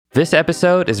This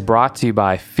episode is brought to you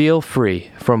by Feel Free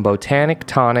from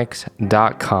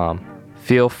botanictonics.com.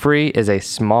 Feel Free is a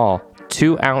small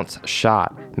 2-ounce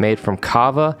shot made from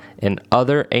kava and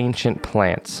other ancient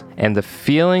plants, and the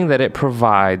feeling that it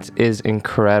provides is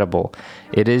incredible.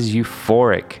 It is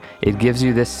euphoric. It gives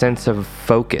you this sense of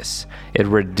focus. It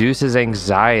reduces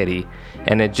anxiety,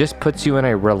 and it just puts you in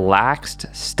a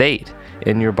relaxed state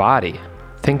in your body.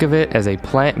 Think of it as a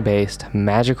plant-based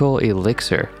magical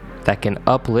elixir that can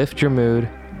uplift your mood,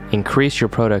 increase your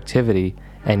productivity,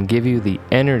 and give you the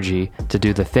energy to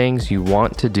do the things you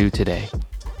want to do today.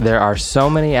 There are so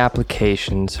many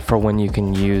applications for when you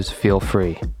can use Feel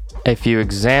Free. A few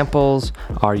examples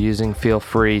are using Feel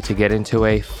Free to get into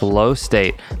a flow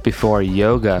state before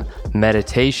yoga,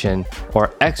 meditation,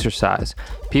 or exercise.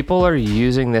 People are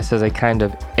using this as a kind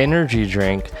of energy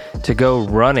drink to go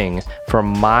running for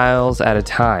miles at a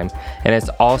time, and it's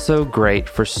also great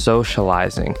for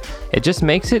socializing. It just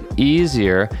makes it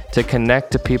easier to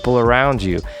connect to people around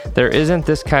you. There isn't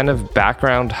this kind of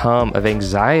background hum of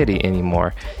anxiety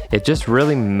anymore. It just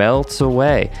really melts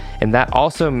away, and that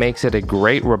also makes it a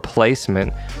great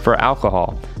replacement for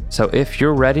alcohol. So if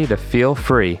you're ready to feel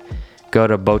free, go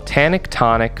to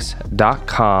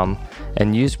botanictonics.com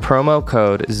and use promo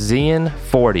code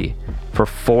ZIAN40 for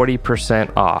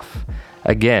 40% off.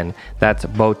 Again, that's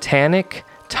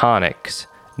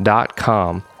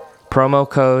botanictonics.com, promo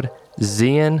code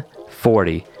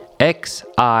ZIAN40,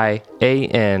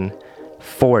 XIAN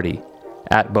 40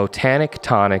 at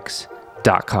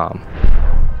botanictonics.com.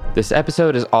 This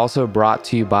episode is also brought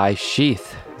to you by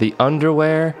Sheath, the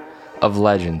underwear of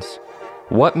legends.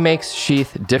 What makes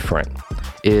Sheath different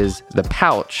is the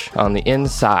pouch on the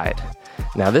inside.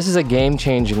 Now, this is a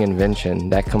game-changing invention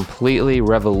that completely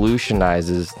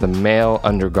revolutionizes the male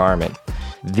undergarment.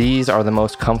 These are the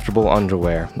most comfortable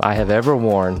underwear I have ever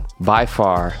worn, by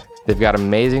far. They've got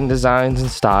amazing designs and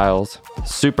styles,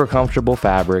 super comfortable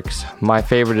fabrics. My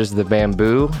favorite is the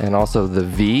bamboo and also the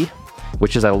V,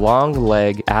 which is a long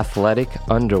leg athletic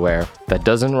underwear that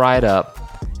doesn't ride up,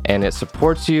 and it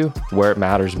supports you where it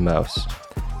matters most.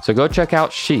 So go check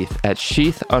out Sheath at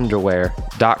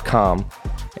sheathunderwear.com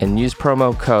and use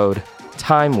promo code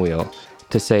TIMEWHEEL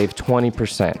to save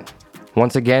 20%.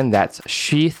 Once again, that's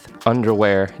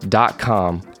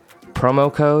sheathunderwear.com,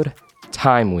 promo code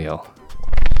TIMEWHEEL.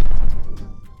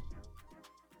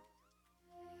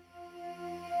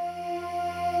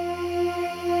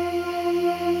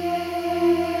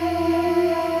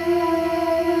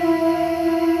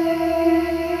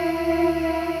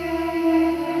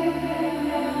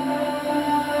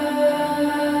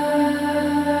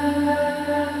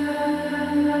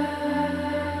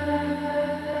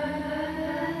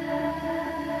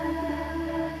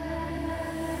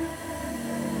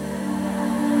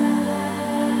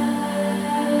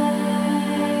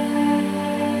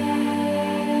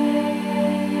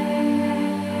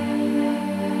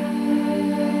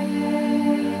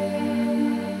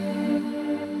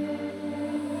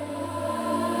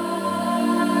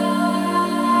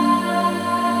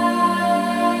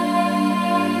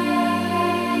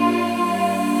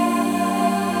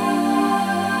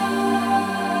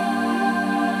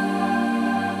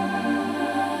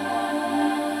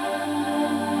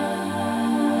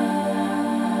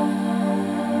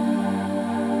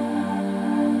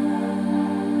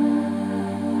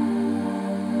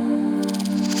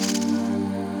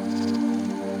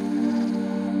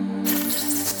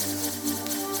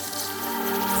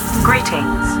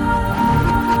 Greetings.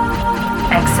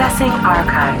 Accessing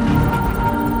archive.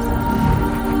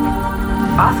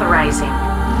 Authorizing.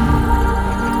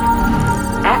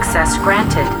 Access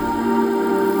granted.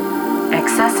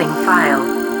 Accessing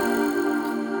file.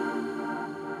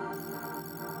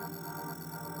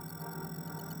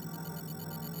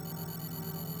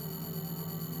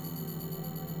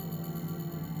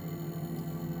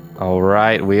 All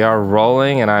right, we are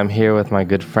rolling, and I'm here with my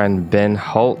good friend Ben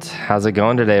Holt. How's it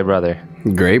going today, brother?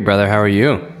 Great, brother. How are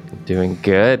you? Doing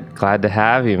good. Glad to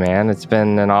have you, man. It's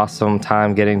been an awesome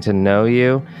time getting to know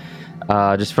you.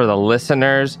 Just for the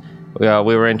listeners, we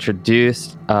were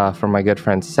introduced from my good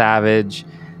friend Savage,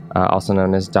 also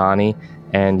known as Donnie,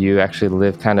 and you actually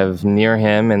live kind of near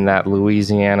him in that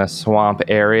Louisiana swamp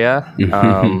area.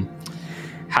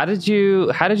 How did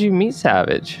you meet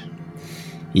Savage?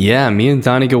 Yeah, me and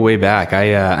Donnie go way back.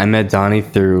 I met Donnie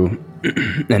through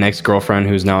an ex-girlfriend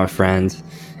who's now a friend,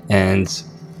 and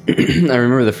I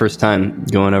remember the first time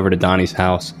going over to Donnie's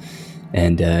house,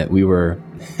 and we were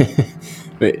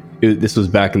this was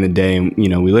back in the day. You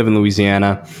know, we live in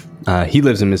Louisiana. He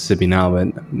lives in Mississippi now,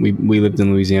 but we lived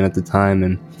in Louisiana at the time,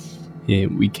 and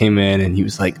we came in, and he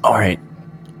was like, "All right,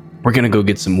 we're going to go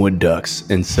get some wood ducks.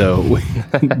 And so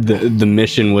the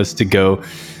mission was to go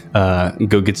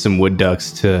get some wood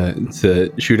ducks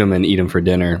to shoot them and eat them for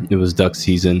dinner. It was duck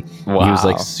season. Wow. He was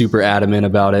like super adamant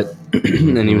about it.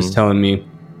 And he was telling me,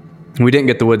 we didn't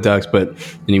get the wood ducks, but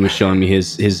then he was showing me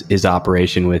his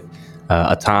operation with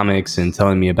atomics and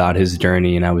telling me about his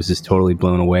journey. And I was just totally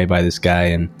blown away by this guy.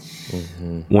 And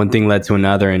one thing led to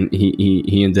another, and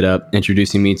he ended up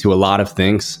introducing me to a lot of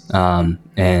things.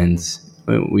 And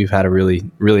we've had a really,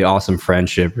 really awesome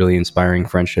friendship, really inspiring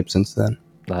friendship since then.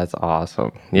 That's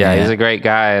awesome. Yeah, he's a great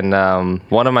guy, and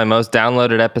one of my most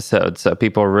downloaded episodes. So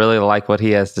people really like what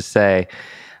he has to say.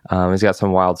 He's got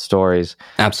some wild stories.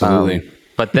 Absolutely.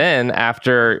 But then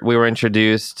after we were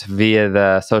introduced via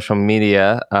the social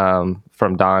media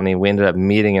from Donnie, we ended up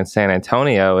meeting in San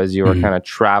Antonio as you were kind of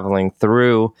traveling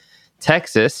through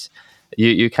Texas.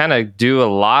 You kind of do a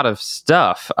lot of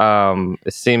stuff.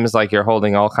 It seems like you're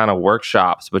holding all kind of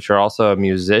workshops, but you're also a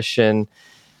musician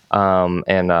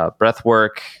and a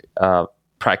breathwork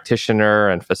practitioner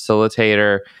and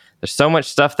facilitator. There's so much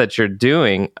stuff that you're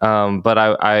doing, but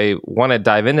I want to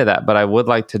dive into that. But I would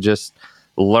like to just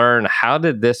learn, how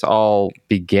did this all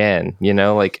begin? You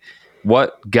know, like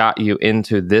what got you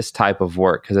into this type of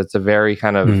work? Because it's a very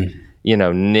kind of,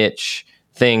 niche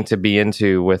thing to be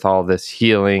into with all this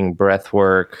healing, breath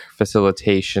work,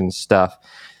 facilitation stuff.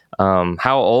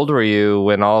 How old were you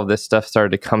when all of this stuff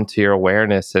started to come to your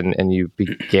awareness and you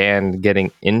began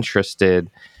getting interested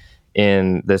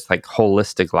in this like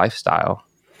holistic lifestyle?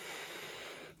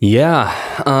 Yeah.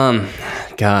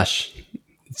 Gosh,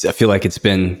 I feel like it's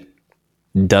been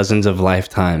dozens of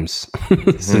lifetimes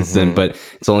since then, but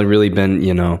it's only really been,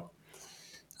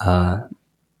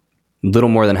 little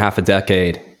more than half a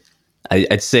decade.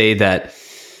 I'd say that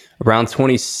around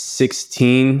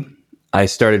 2016, I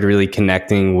started really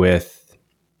connecting with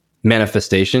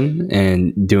manifestation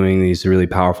and doing these really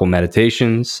powerful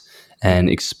meditations and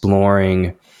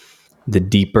exploring the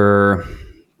deeper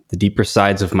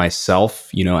sides of myself,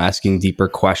 asking deeper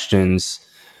questions,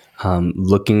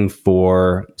 looking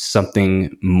for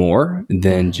something more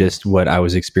than just what I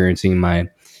was experiencing in my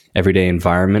everyday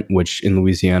environment, which in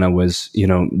Louisiana was,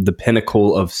 the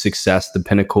pinnacle of success, the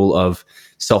pinnacle of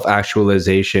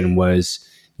self-actualization was,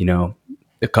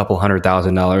 a couple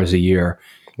 $100,000 a year,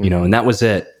 and that was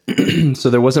it. So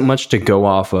there wasn't much to go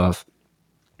off of.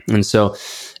 And so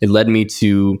it led me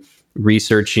to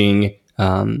researching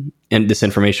and this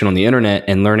information on the internet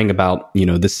and learning about,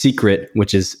 The Secret,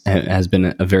 which has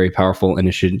been a very powerful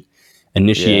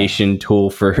initiation tool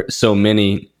for so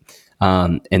many.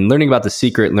 And learning about The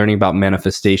Secret, learning about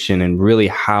manifestation and really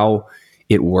how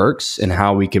it works and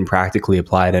how we can practically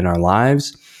apply it in our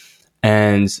lives.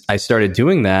 And I started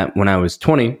doing that when I was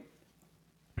 20,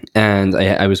 and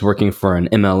I was working for an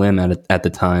MLM at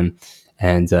the time,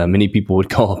 and many people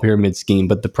would call it a pyramid scheme,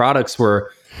 but the products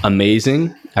were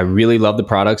amazing. I really loved the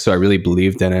product, so I really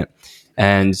believed in it.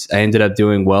 And I ended up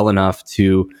doing well enough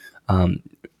to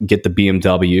get the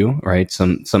BMW, right?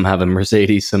 Some have a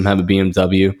Mercedes, some have a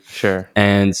BMW. Sure.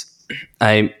 And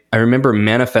I remember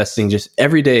manifesting just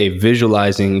every day,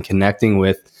 visualizing, connecting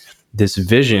with this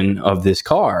vision of this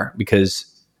car, because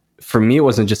for me, it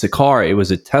wasn't just a car, it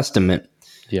was a testament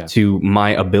to my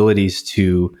abilities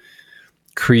to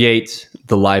create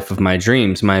the life of my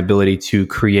dreams, my ability to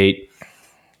create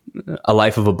a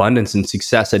life of abundance and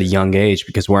success at a young age.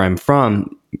 Because where I'm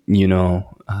from,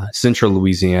 central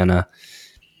Louisiana,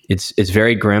 it's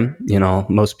very grim.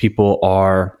 Most people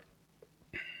are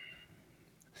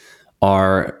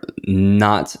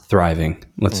not thriving.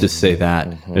 Let's just say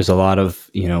that. There's a lot of,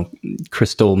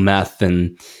 crystal meth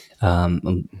and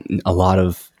a lot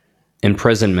of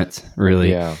imprisonment,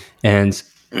 really. Yeah. And,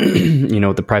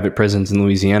 the private prisons in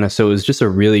Louisiana. So it was just a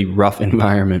really rough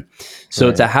environment.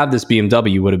 So to have this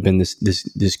BMW would have been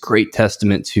this great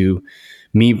testament to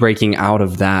me breaking out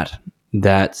of that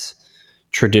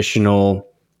traditional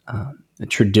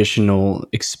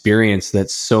experience that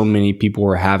so many people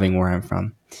were having where I'm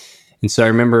from. And so I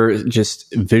remember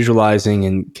just visualizing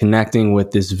and connecting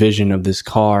with this vision of this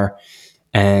car.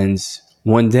 And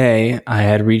one day I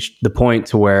had reached the point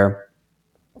to where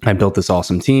I built this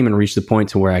awesome team and reached the point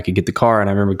to where I could get the car.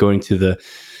 And I remember going to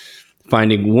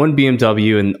finding one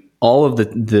BMW in all of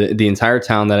the entire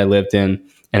town that I lived in.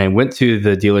 And I went to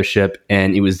the dealership,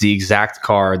 and it was the exact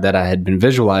car that I had been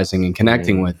visualizing and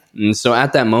connecting with. And so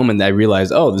at that moment, I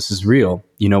realized, oh, this is real.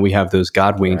 We have those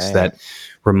God winks that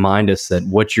remind us that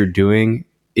what you're doing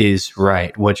is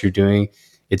right. What you're doing,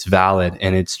 it's valid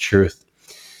and it's truth.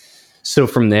 So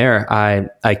from there,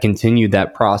 I continued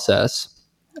that process.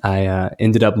 I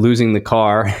ended up losing the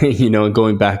car, and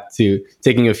going back to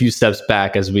taking a few steps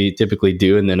back as we typically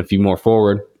do, and then a few more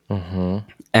forward,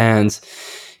 and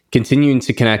continuing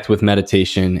to connect with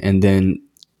meditation. And then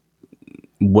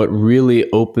what really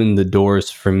opened the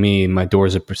doors for me, my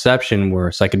doors of perception,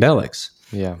 were psychedelics.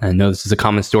 Yeah. I know this is a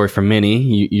common story for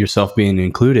many, yourself being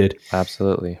included.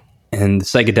 Absolutely. And the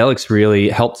psychedelics really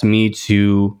helped me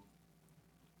to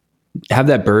have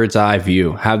that bird's eye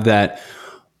view, have that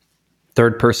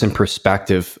third person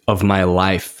perspective of my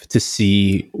life, to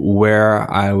see where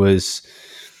I was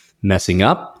messing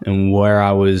up and where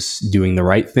I was doing the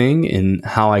right thing and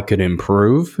how I could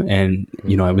improve. And,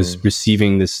 I was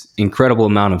receiving this incredible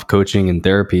amount of coaching and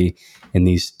therapy in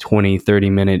these 20,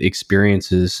 30-minute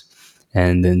experiences.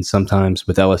 And then sometimes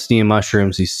with LSD and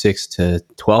mushrooms, these 6 to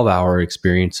 12-hour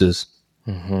experiences.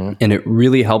 And it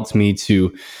really helped me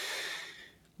to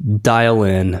dial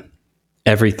in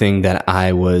everything that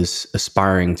I was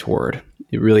aspiring toward.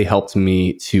 It really helped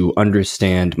me to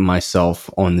understand myself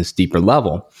on this deeper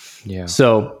level. Yeah.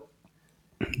 So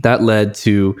that led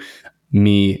to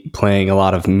me playing a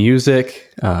lot of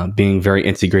music, being very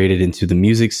integrated into the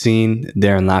music scene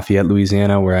there in Lafayette,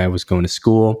 Louisiana, where I was going to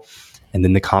school. And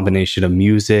then the combination of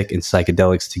music and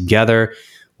psychedelics together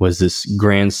was this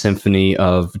grand symphony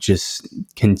of just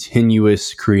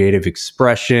continuous creative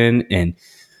expression and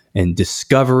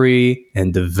discovery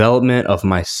and development of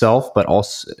myself, but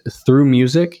also through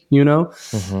music,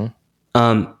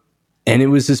 and it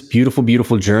was this beautiful,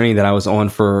 beautiful journey that I was on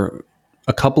for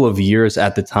a couple of years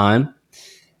at the time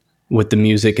with the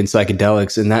music and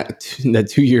psychedelics. And that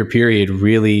 2-year period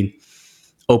really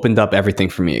opened up everything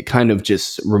for me. It kind of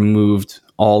just removed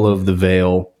all of the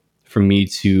veil for me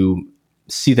to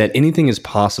see that anything is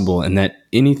possible and that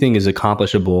anything is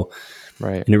accomplishable.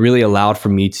 Right. And it really allowed for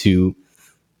me to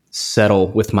settle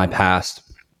with my past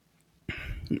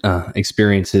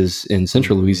experiences in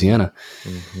central Louisiana.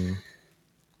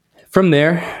 From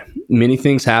there, many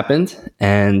things happened,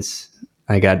 and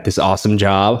I got this awesome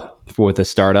job with a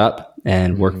startup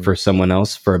and worked for someone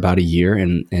else for about a year,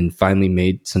 and finally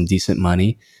made some decent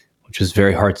money, which was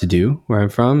very hard to do where I'm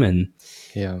from. And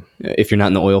if you're not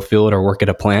in the oil field or work at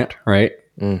a plant, right?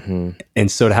 And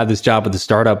so to have this job with the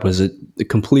startup was a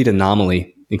complete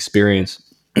anomaly experience.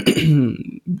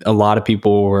 A lot of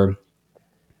people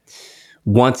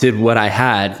wanted what I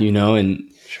had, and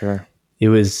Sure. it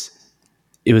was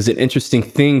an interesting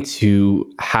thing to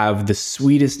have the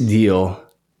sweetest deal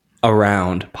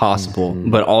around possible,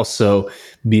 but also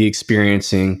be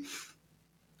experiencing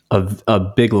a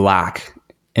big lack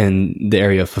in the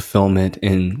area of fulfillment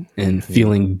and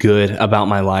feeling good about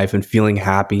my life and feeling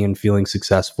happy and feeling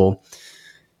successful.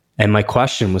 And my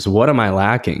question was, what am I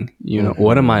lacking?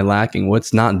 What am I lacking?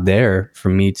 What's not there for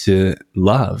me to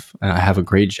love? I have a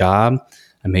great job.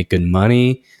 I make good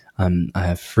money. I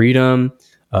have freedom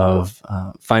of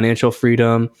financial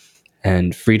freedom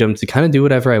and freedom to kind of do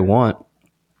whatever I want.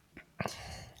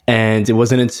 And it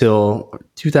wasn't until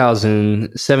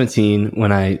 2017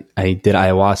 when I did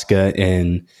ayahuasca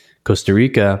in Costa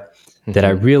Rica that I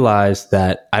realized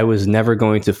that I was never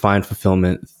going to find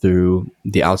fulfillment through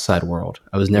the outside world.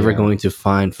 I was never going to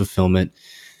find fulfillment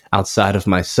outside of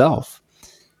myself.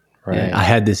 Right. And I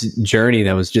had this journey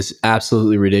that was just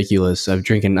absolutely ridiculous. I've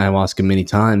drinking ayahuasca many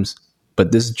times,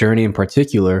 but this journey in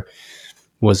particular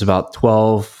was about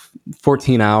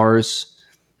 14 hours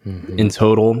in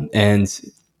total. And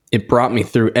it brought me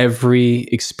through every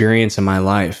experience in my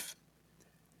life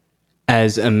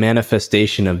as a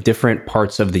manifestation of different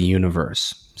parts of the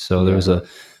universe. So there was a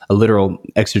literal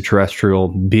extraterrestrial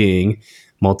being,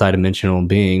 multidimensional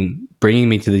being, bringing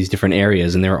me to these different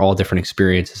areas, and they were all different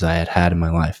experiences I had had in my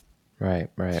life. Right.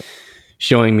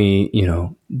 Showing me,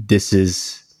 this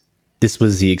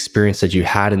was the experience that you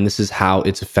had, and this is how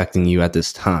it's affecting you at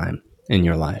this time in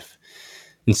your life.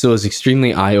 And so it was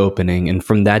extremely eye-opening. And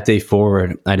from that day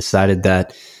forward, I decided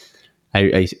that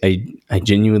I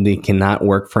genuinely cannot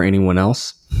work for anyone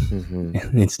else.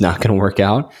 It's not going to work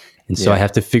out. And so I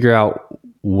have to figure out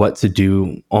what to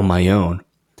do on my own.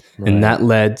 Right. And that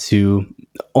led to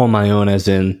on my own as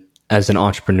an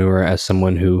entrepreneur, as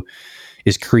someone who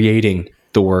is creating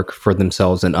the work for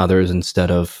themselves and others instead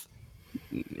of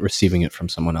receiving it from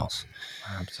someone else.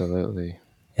 Absolutely.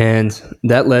 And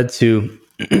that led to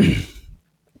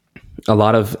a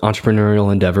lot of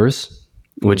entrepreneurial endeavors,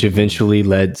 which eventually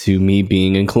led to me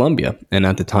being in Colombia. And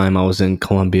at the time I was in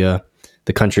Colombia,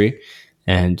 the country,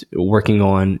 and working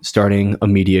on starting a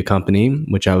media company,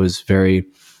 which I was very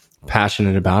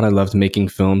passionate about. I loved making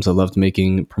films. I loved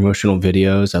making promotional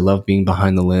videos. I loved being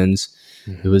behind the lens.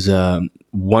 It was a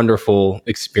wonderful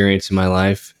experience in my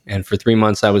life. And for 3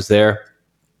 months I was there.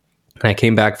 And I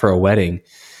came back for a wedding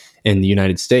in the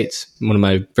United States. One of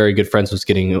my very good friends was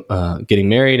getting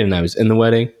married, and I was in the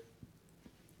wedding.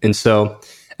 And so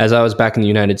as I was back in the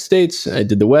United States, I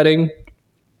did the wedding,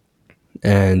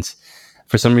 and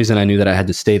for some reason I knew that I had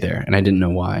to stay there, and I didn't know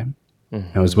why.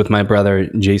 I was with my brother,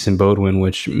 Jason Bodwin,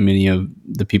 which many of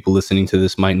the people listening to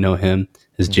this might know him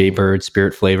as Jay Bird,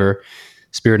 Spirit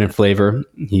and Flavor.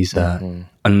 He's an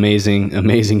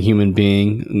amazing human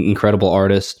being, incredible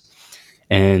artist.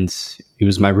 And he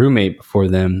was my roommate before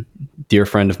then, dear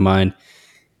friend of mine.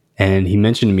 And he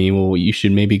mentioned to me, well, you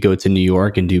should maybe go to New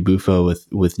York and do Bufo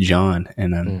with John.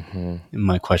 And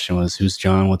my question was, who's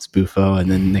John? What's Bufo?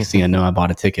 And then next thing I know, I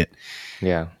bought a ticket.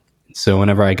 Yeah. So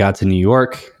whenever I got to New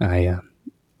York,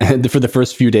 for the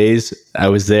first few days I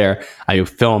was there, I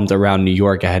filmed around New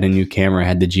York. I had a new camera, I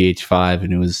had the GH5,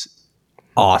 and it was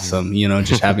awesome,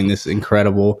 just having this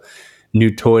incredible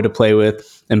new toy to play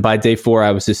with. And by day 4,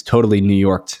 I was just totally New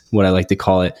Yorked, what I like to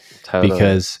call it,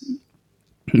 because,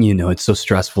 it's so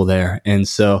stressful there. And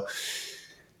so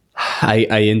I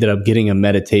ended up getting a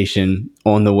meditation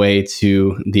on the way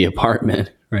to the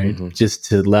apartment, right? Just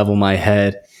to level my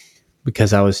head,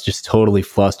 because I was just totally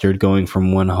flustered going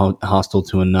from one hostel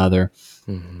to another.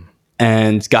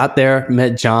 And got there,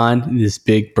 met John, this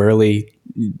big, burly,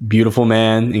 beautiful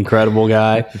man, incredible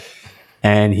guy.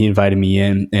 And he invited me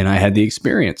in, and I had the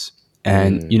experience.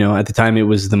 And, at the time, it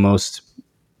was the most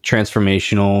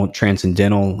transformational,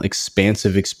 transcendental,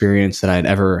 expansive experience that I'd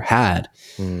ever had.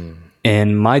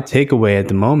 And my takeaway at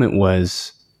the moment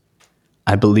was,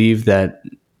 I believe that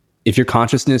if your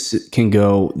consciousness can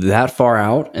go that far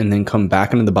out and then come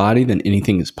back into the body, then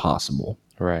anything is possible.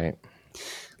 Right.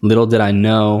 Little did I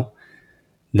know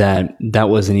that that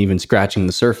wasn't even scratching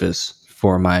the surface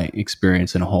for my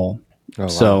experience in a whole. Oh, wow.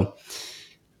 So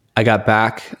I got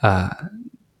back.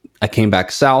 I came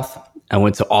back south. I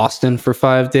went to Austin for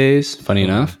 5 days, funny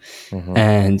enough.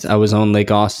 And I was on Lake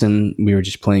Austin. We were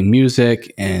just playing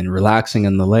music and relaxing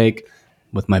on the lake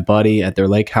with my buddy at their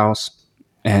lake house.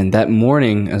 And that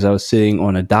morning, as I was sitting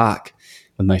on a dock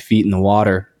with my feet in the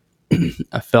water,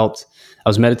 I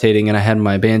was meditating, and I had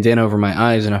my bandana over my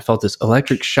eyes, and I felt this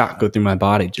electric shock go through my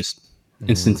body just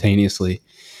instantaneously.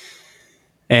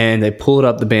 And I pulled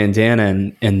up the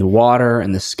bandana, and the water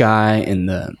and the sky and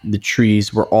the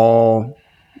trees were all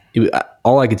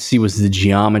I could see was the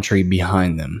geometry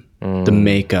behind them, the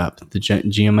makeup, the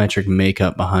geometric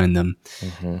makeup behind them.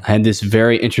 I had this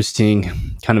very interesting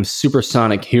kind of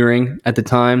supersonic hearing at the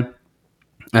time.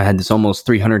 I had this almost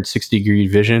 360-degree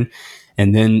vision,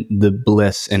 and then the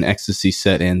bliss and ecstasy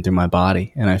set in through my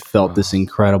body, and I felt this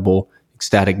incredible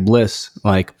ecstatic bliss.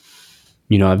 Like,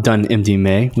 I've done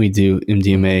MDMA. We do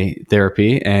MDMA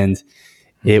therapy, and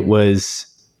it was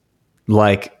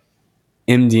like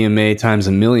MDMA times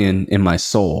a million in my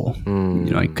soul.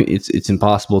 It's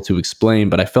impossible to explain,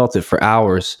 but I felt it for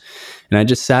hours, and I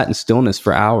just sat in stillness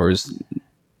for hours,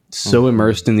 so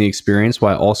immersed in the experience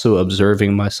while also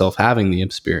observing myself having the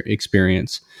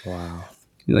experience. Wow.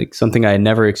 Like something I had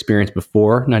never experienced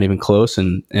before, not even close,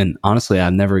 and honestly,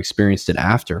 I've never experienced it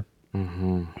after.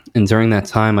 And during that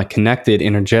time, I connected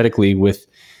energetically with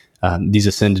these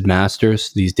ascended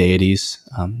masters, these deities,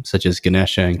 such as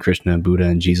Ganesha and Krishna and Buddha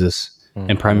and Jesus,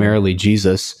 and primarily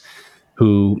Jesus,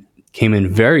 who came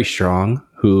in very strong,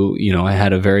 who, I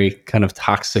had a very kind of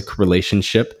toxic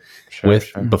relationship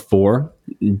with before,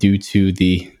 due to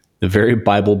the very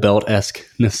Bible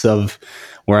Belt-esque-ness of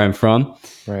where I'm from.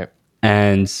 Right.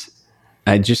 And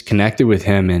I just connected with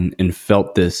him and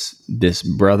felt this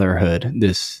brotherhood,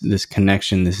 this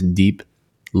connection, this deep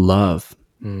love.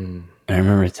 And I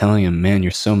remember telling him, man,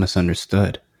 you're so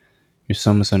misunderstood. You're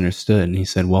so misunderstood. And he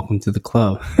said, welcome to the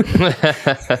club.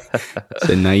 I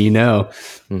said, now you know.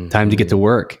 Time to get to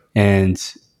work. And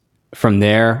from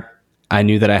there, I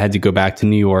knew that I had to go back to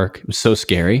New York. It was so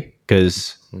scary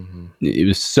because it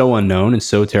was so unknown and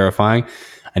so terrifying.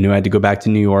 I knew I had to go back to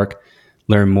New York,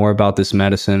 learn more about this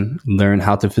medicine, learn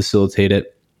how to facilitate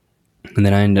it. And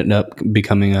then I ended up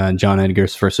becoming John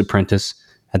Edgar's first apprentice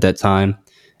at that time.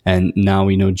 And now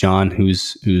we know John,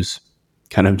 who's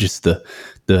kind of just the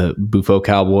Bufo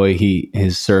cowboy. He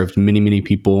has served many, many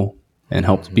people and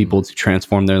helped people to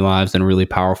transform their lives in a really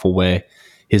powerful way.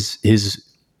 His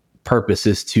purpose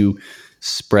is to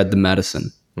spread the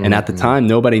medicine. And at the time,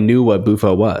 nobody knew what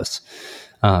Bufo was.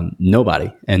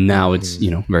 Nobody. And now it's,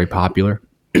 very popular.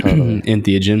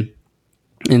 Entheogen.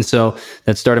 And so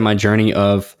that started my journey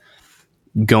of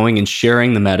going and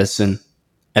sharing the medicine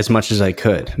as much as I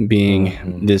could,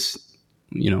 being this,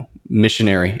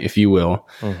 missionary, if you will,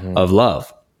 of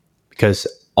love. Because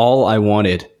all I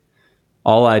wanted,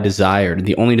 all I desired,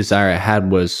 the only desire I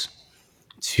had was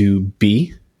to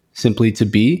be simply to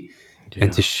be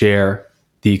and to share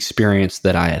the experience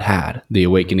that I had had, the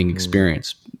awakening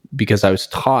experience, because I was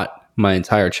taught my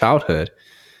entire childhood,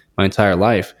 my entire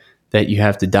life, that you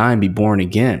have to die and be born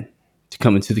again to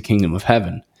come into the kingdom of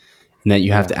heaven, and that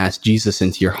you have to ask Jesus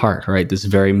into your heart, right? This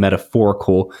very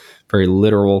metaphorical, very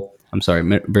literal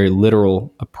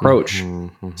approach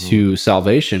to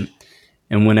salvation.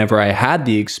 And whenever I had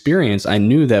the experience, I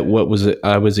knew that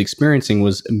I was experiencing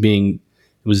was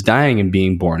dying and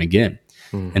being born again,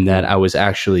 and that I was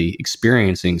actually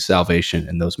experiencing salvation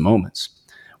in those moments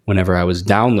whenever I was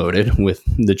downloaded with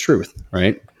the truth,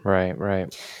 right?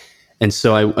 Right. And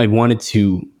so I wanted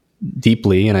to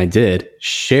deeply, and I did,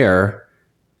 share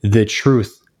the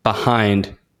truth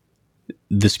behind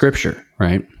the scripture,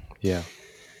 right? Yeah.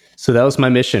 So that was my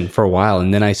mission for a while.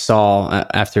 And then I saw,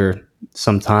 after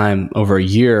some time, over a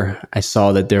year, I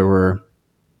saw that there were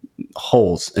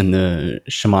holes in the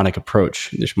shamanic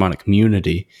approach, the shamanic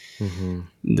community,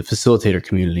 the facilitator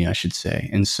community, I should say.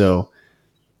 And so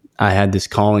I had this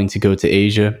calling to go to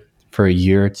Asia for a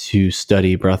year to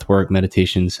study breathwork,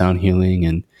 meditation, sound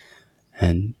healing,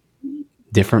 and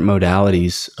different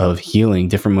modalities of healing,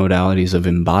 different modalities of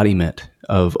embodiment,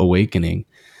 of awakening.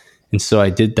 And so I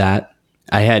did that.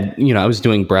 I had, I was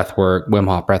doing breath work, Wim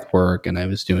Hof breath work, and I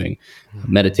was doing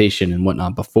meditation and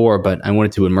whatnot before, but I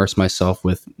wanted to immerse myself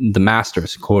with the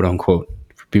masters, quote unquote,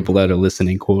 for people that are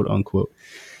listening, quote unquote.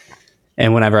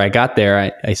 And whenever I got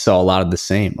there, I saw a lot of the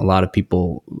same, a lot of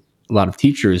people, a lot of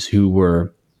teachers who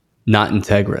were not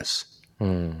integrous.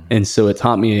 And so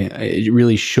it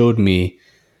really showed me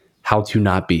how to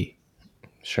not be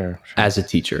as a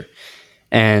teacher.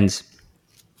 And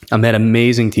I met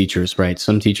amazing teachers, right?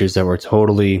 Some teachers that were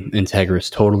totally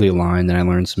integrous, totally aligned, and I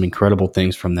learned some incredible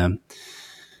things from them.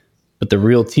 But the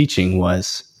real teaching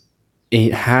was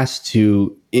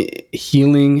healing,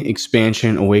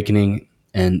 expansion, awakening,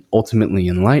 and ultimately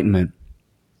enlightenment.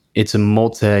 It's a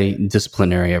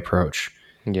multidisciplinary approach.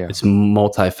 Yeah. It's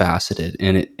multifaceted,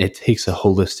 and it takes a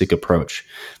holistic approach.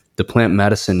 The plant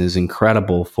medicine is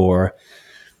incredible for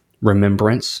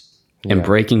remembrance and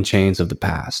breaking chains of the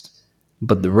past.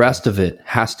 But the rest of it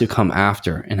has to come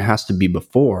after and has to be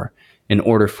before in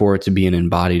order for it to be an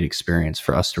embodied experience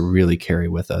for us to really carry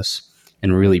with us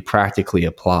and really practically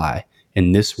apply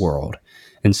in this world.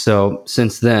 And so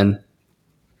since then,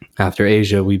 after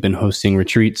Asia, we've been hosting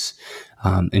retreats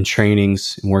and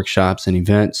trainings and workshops and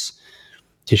events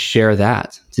to share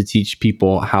that, to teach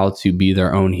people how to be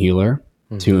their own healer,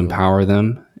 to empower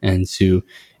them, and to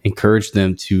encourage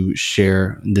them to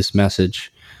share this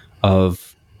message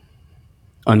of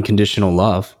unconditional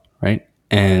love, right?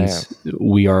 And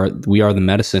we are the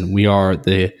medicine. We are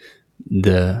the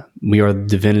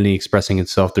divinity expressing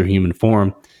itself through human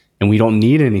form, and we don't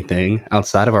need anything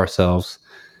outside of ourselves.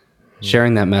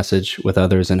 Sharing that message with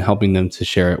others and helping them to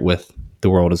share it with the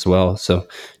world as well. So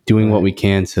doing what we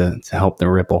can to help the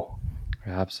ripple.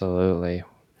 Absolutely.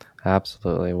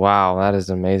 Wow, that is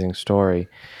an amazing story.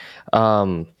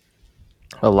 A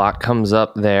lot comes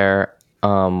up there.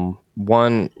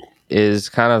 One is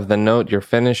kind of the note you're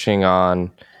finishing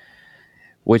on,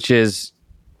 which is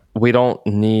we don't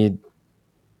need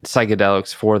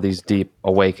psychedelics for these deep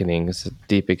awakenings,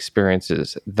 deep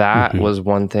experiences. That was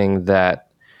one thing that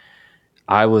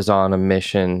I was on a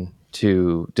mission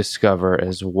to discover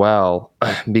as well,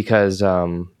 because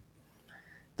the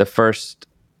first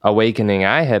awakening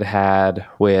I had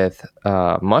with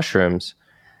mushrooms,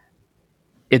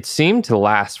 it seemed to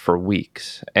last for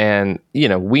weeks. And,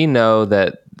 we know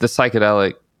that the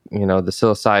psychedelic, the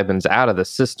psilocybin's out of the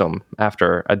system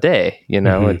after a day,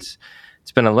 it's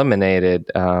been eliminated.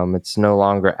 It's no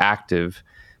longer active,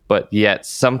 but yet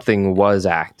something was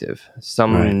active,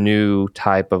 some new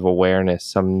type of awareness,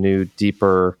 some new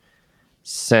deeper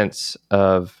sense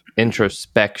of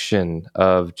introspection,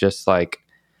 of just like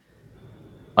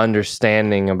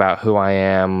understanding about who I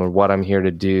am and what I'm here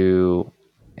to do,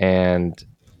 and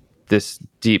this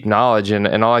deep knowledge.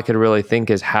 And all I could really think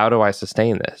is, how do I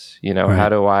sustain this? How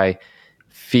do I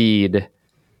feed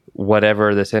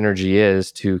whatever this energy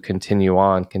is to continue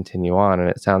on? And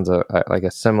it sounds like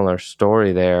a similar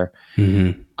story there.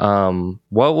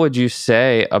 What would you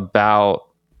say about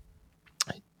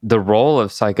the role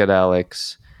of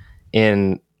psychedelics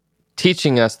in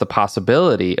teaching us the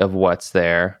possibility of what's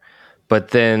there, but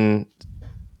then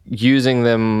using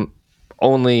them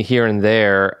only here and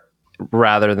there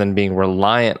rather than being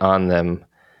reliant on them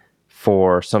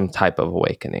for some type of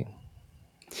awakening?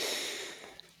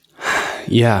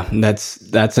 Yeah,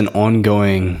 that's an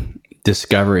ongoing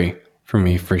discovery for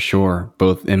me, for sure,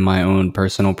 both in my own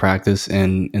personal practice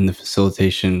and in the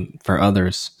facilitation for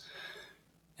others.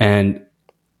 And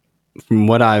from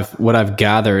what I've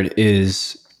gathered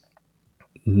is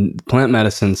plant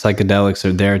medicine, psychedelics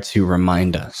are there to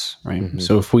remind us, right?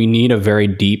 So if we need a very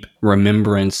deep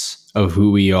remembrance of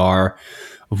who we are,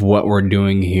 of what we're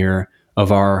doing here,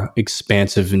 of our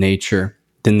expansive nature,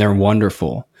 then they're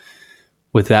wonderful.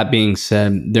 With that being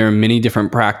said, there are many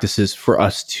different practices for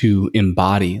us to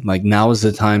embody. Like now is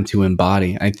the time to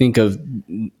embody. I think of,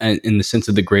 in the sense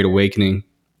of the Great Awakening,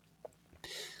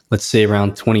 let's say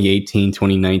around 2018,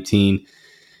 2019,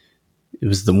 it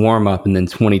was the warm up, and then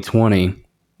 2020,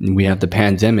 we have the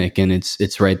pandemic, and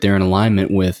it's right there in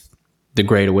alignment with the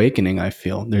Great Awakening. I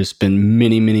feel there's been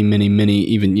many,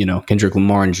 even, Kendrick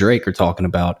Lamar and Drake are talking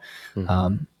about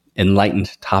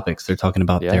enlightened topics. They're talking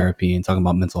about therapy and talking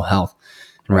about mental health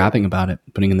and rapping about it,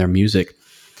 putting in their music.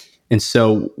 And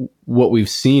so what we've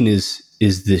seen is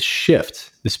this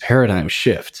shift, this paradigm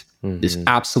shift, this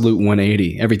absolute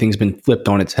 180. Everything's been flipped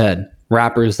on its head.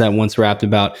 Rappers that once rapped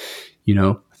about,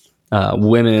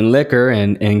 women and liquor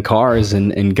and cars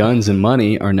and guns and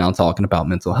money are now talking about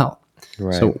mental health.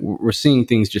 Right. So we're seeing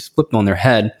things just flipped on their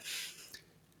head.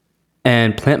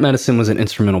 And plant medicine was an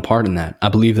instrumental part in that. I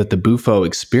believe that the Bufo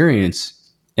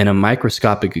experience in a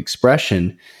microscopic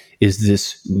expression is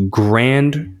this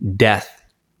grand death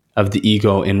of the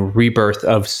ego and rebirth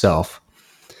of self.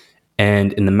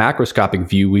 And in the macroscopic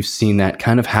view, we've seen that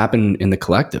kind of happen in the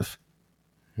collective,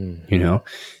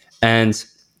 and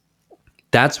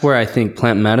that's where I think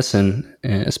plant medicine,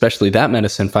 especially that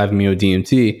medicine,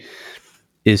 5-MeO-DMT,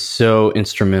 is so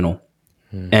instrumental.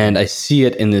 And I see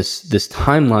it in this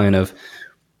timeline of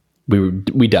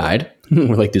we died.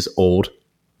 We're like this old,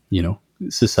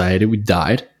 society. We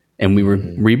died and we were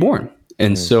reborn.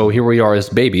 And so here we are as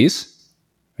babies,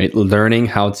 right, learning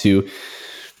how to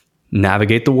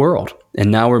navigate the world.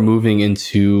 And now we're moving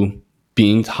into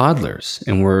being toddlers,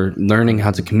 and we're learning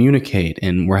how to communicate,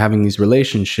 and we're having these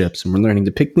relationships, and we're learning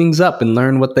to pick things up and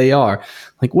learn what they are.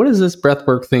 Like, what is this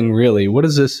breathwork thing really? What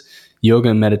is this yoga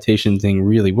and meditation thing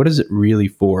really? What is it really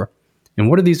for? And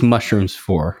what are these mushrooms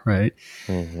for, right?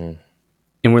 And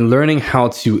we're learning how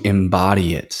to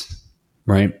embody it,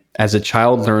 right? As a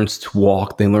child learns to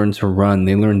walk, they learn to run,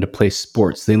 they learn to play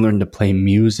sports, they learn to play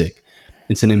music.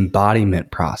 It's an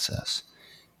embodiment process.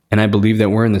 And I believe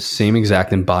that we're in the same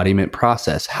exact embodiment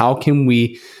process. How can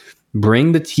we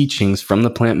bring the teachings from the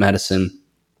plant medicine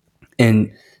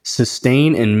and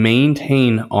sustain and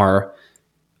maintain our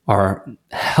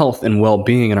health and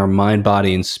well-being in our mind,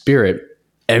 body, and spirit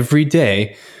every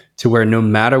day, to where no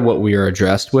matter what we are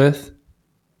addressed with,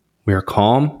 we are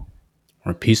calm,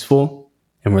 we're peaceful,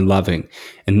 and we're loving.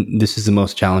 And this is the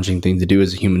most challenging thing to do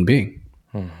as a human being.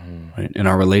 Right? In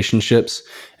our relationships,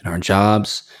 in our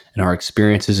jobs, in our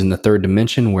experiences in the third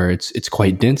dimension, where it's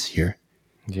quite dense here.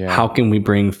 How can we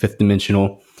bring fifth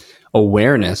dimensional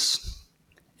awareness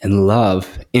and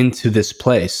love into this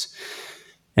place?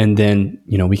 And then,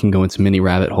 we can go into many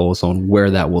rabbit holes on where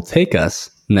that will take us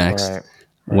next. Right.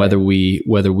 Whether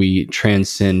we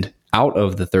transcend out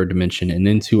of the third dimension and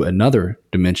into another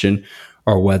dimension,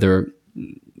 or whether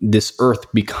this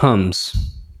earth becomes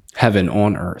heaven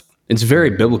on earth. It's very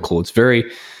biblical. It's very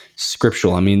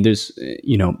scriptural. I mean, there's,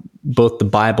 both the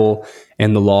Bible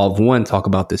and the Law of One talk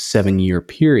about this 7-year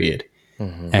period.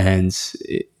 And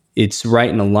it's right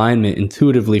in alignment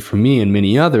intuitively for me and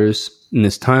many others in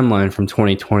this timeline from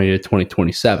 2020 to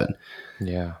 2027.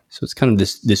 Yeah. So it's kind of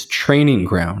this training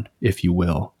ground, if you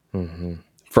will,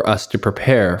 for us to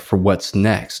prepare for what's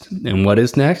next. And what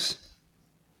is next?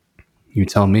 You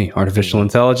tell me. Artificial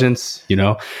intelligence,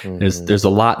 there's a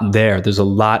lot there. There's a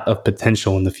lot of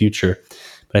potential in the future.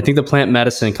 But I think the plant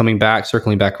medicine,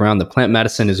 circling back around, the plant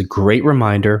medicine is a great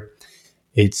reminder.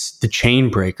 It's the chain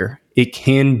breaker. It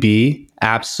can be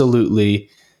absolutely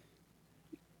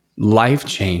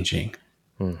life-changing.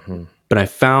 But I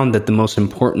found that the most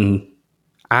important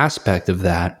aspect of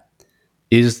that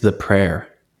is the prayer,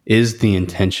 is the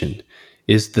intention,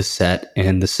 is the set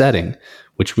and the setting,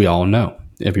 which we all know.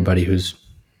 Everybody who's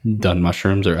done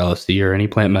mushrooms or LSD or any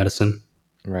plant medicine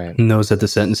knows that the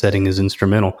set and setting is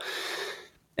instrumental.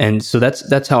 And so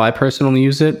that's how I personally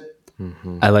use it.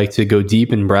 I like to go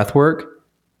deep in breath work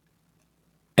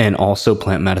and also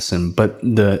plant medicine. But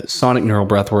the sonic neural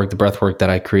breath work, the breath work that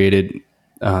I created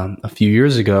a few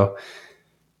years ago,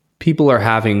 people are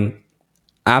having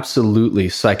absolutely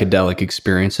psychedelic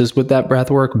experiences with that breath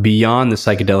work beyond the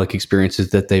psychedelic experiences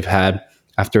that they've had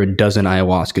after a dozen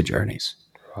ayahuasca journeys.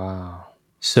 Wow.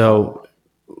 So,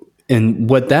 and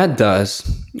what that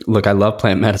does, look, I love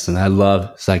plant medicine. I love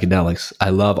psychedelics. I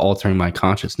love altering my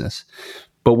consciousness.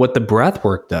 But what the breath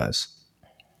work does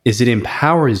is it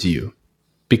empowers you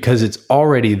because it's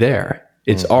already there.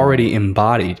 It's already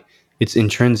embodied It's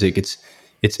intrinsic. It's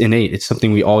innate. It's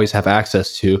something we always have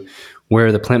access to.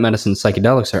 Where the plant medicine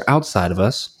psychedelics are outside of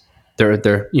us.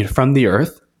 They're from the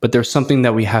earth, but there's something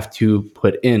that we have to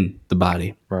put in the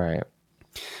body. Right.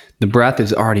 The breath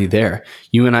is already there.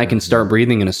 You and I can start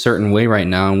breathing in a certain way right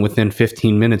now, and within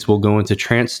 15 minutes, we'll go into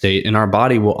trance state, and our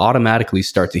body will automatically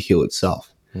start to heal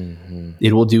itself. Mm-hmm.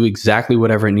 It will do exactly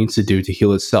whatever it needs to do to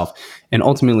heal itself. And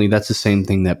ultimately, that's the same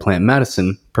thing that plant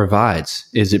medicine provides,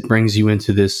 is it brings you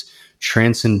into this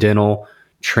transcendental,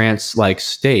 trance-like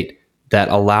state that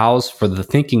allows for the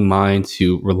thinking mind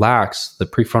to relax, the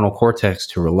prefrontal cortex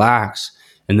to relax,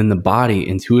 and then the body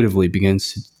intuitively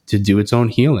begins to do its own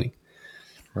healing.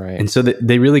 Right. And so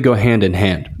they really go hand in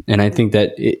hand. And I think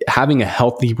that having a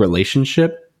healthy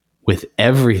relationship with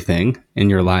everything in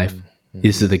your life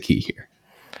is the key here.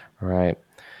 Right.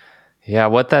 Yeah,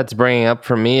 what that's bringing up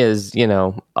for me is,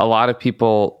 a lot of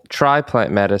people try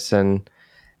plant medicine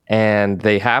and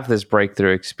they have this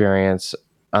breakthrough experience,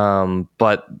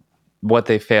 but what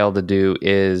they fail to do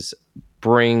is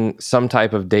bring some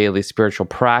type of daily spiritual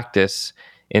practice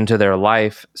into their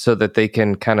life so that they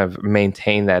can kind of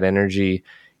maintain that energy,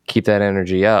 keep that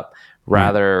energy up.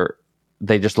 Rather,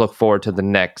 they just look forward to the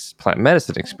next plant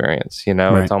medicine experience.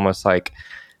 Right. It's almost like,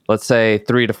 let's say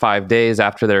 3 to 5 days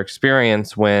after their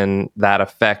experience, when that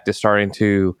effect is starting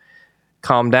to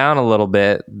calm down a little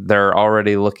bit, they're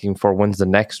already looking for when's the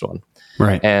next one.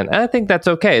 Right. And I think that's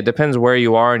okay. It depends where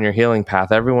you are in your healing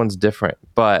path. Everyone's different.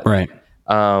 But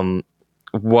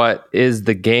what is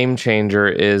the game changer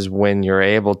is when you're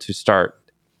able to start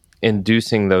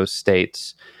inducing those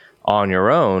states on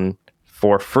your own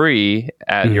for free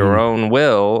at your own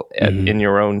will, in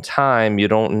your own time. You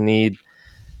don't need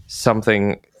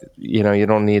something, you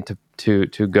don't need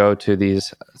to go to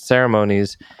these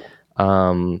ceremonies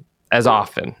as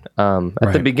often.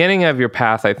 At the beginning of your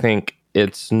path, I think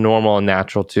it's normal and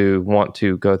natural to want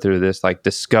to go through this like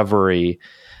discovery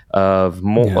of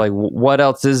more, like what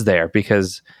else is there?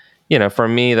 Because, for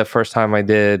me, the first time I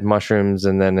did mushrooms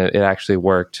and then it actually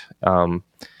worked,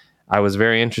 I was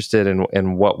very interested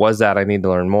in what was that. I need to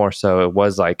learn more. So it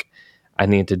was like, I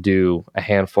need to do a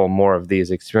handful more of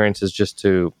these experiences just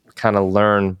to kind of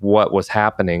learn what was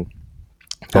happening.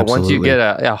 But once you get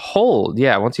a hold,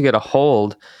 once you get a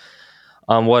hold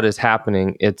on what is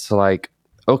happening, it's like,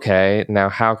 okay, now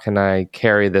how can I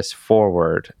carry this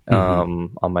forward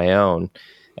on my own?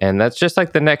 And that's just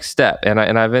like the next step. And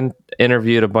I've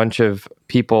interviewed a bunch of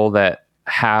people that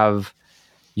have,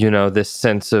 this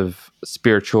sense of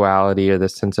spirituality or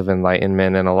this sense of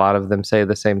enlightenment. And a lot of them say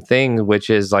the same thing, which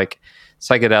is like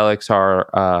psychedelics are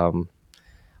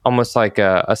almost like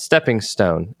a stepping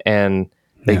stone. And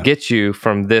they get you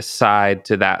from this side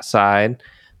to that side.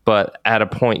 But at a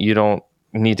point, you don't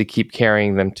need to keep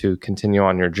carrying them to continue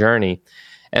on your journey.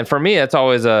 And for me, it's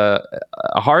always a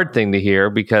hard thing to hear,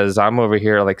 because I'm over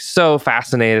here like so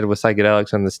fascinated with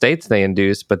psychedelics and the states they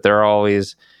induce, but there are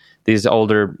always these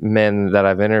older men that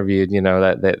I've interviewed,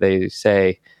 that they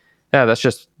say, yeah, that's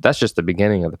just the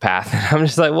beginning of the path. And I'm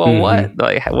just like, well, what?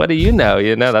 Like, what do you know?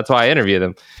 That's why I interview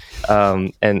them.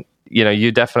 And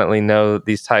you definitely know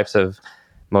these types of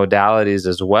modalities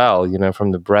as well,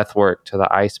 from the breath work to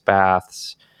the ice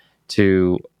baths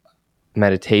to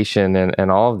meditation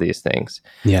and all of these things.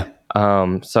 Yeah.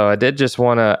 So I did just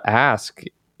want to ask,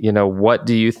 what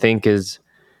do you think is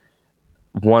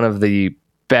one of the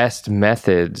best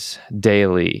methods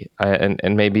daily,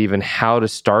 and maybe even how to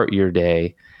start your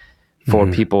day for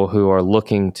people who are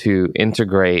looking to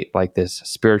integrate like this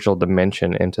spiritual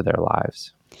dimension into their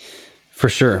lives? For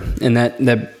sure. And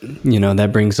that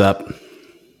brings up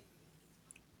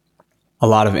a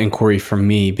lot of inquiry from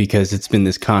me, because it's been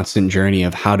this constant journey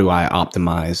of how do I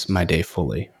optimize my day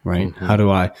fully, right?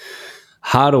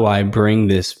 How do I bring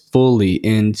this fully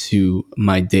into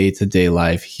my day-to-day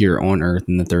life here on Earth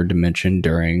in the third dimension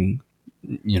during,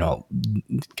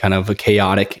 kind of a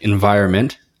chaotic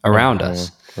environment around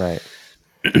us. Right.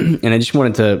 And I just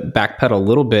wanted to backpedal a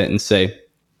little bit and say,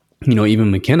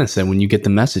 even McKenna said, when you get the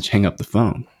message, hang up the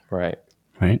phone. Right.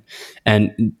 Right.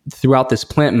 And throughout this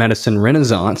plant medicine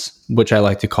renaissance, which I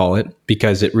like to call it,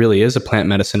 because it really is a plant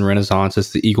medicine renaissance, it's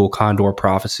the eagle condor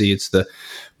prophecy. It's the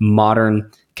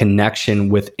modern connection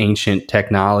with ancient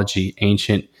technology,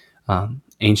 ancient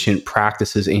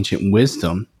practices, ancient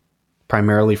wisdom,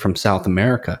 primarily from South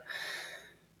America.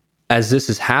 As this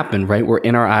has happened, right, we're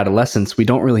in our adolescence. We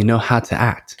don't really know how to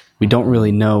act. We don't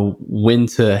really know when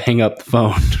to hang up the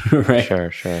phone,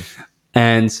 right? Sure.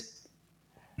 And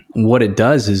what it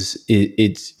does is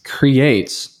it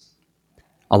creates,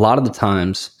 a lot of the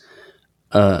times,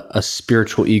 a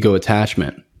spiritual ego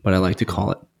attachment, what I like to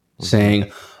call it,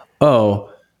 saying, oh,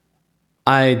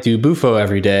 I do Bufo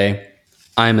every day.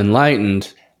 I'm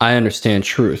enlightened. I understand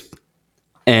truth.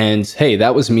 And hey,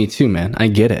 that was me too, man. I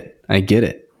get it.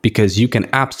 Because you can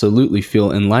absolutely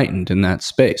feel enlightened in that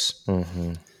space.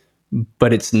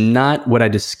 But it's not what I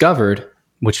discovered,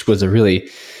 which was a really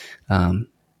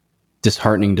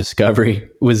disheartening discovery,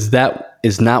 was that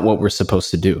is not what we're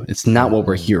supposed to do. It's not what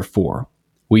we're here for.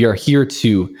 We are here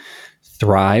to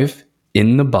thrive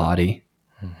in the body,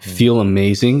 feel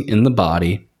amazing in the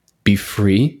body, be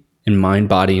free in mind,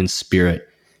 body, and spirit.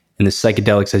 And the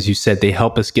psychedelics, as you said, they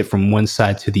help us get from one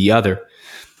side to the other.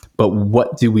 But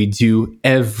what do we do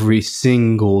every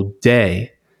single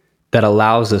day that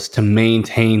allows us to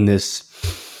maintain this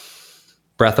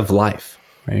breath of life,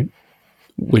 right?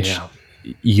 Which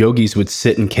yogis would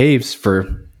sit in caves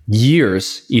for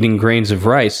years eating grains of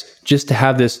rice just to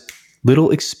have this little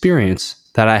experience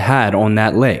that I had on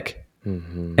that lake.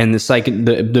 And the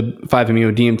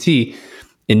 5-MeO-DMT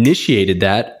initiated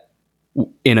that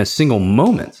in a single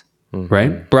moment,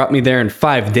 right? Brought me there in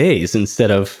 5 days instead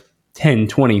of 10,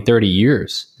 20, 30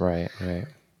 years. Right.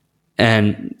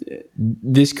 And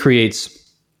this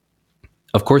creates,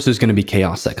 of course, there's going to be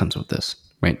chaos that comes with this,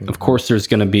 right? Of course, there's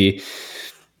going to be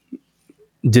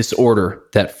disorder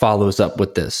that follows up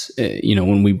with this.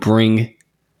 When we bring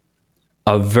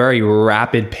a very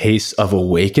rapid pace of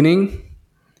awakening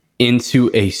into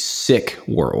a sick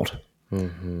world,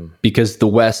 because the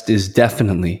West is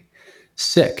definitely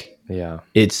sick. Yeah.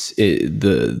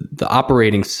 The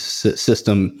operating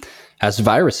system has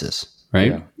viruses,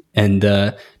 right? Yeah.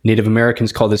 And Native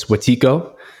Americans call this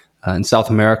Wetiko. In South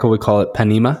America, we call it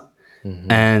Panema.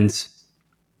 And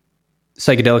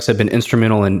psychedelics have been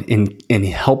instrumental in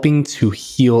helping to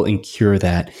heal and cure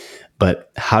that.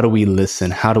 But how do we listen?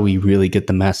 How do we really get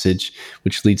the message?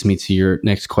 Which leads me to your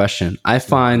next question. I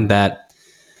find that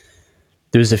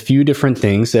there's a few different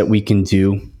things that we can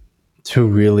do to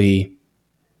really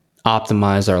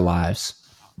optimize our lives.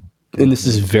 And this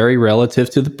is very relative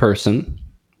to the person,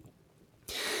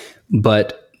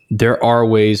 but there are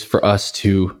ways for us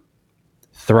to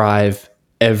thrive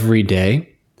every day.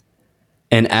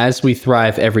 And as we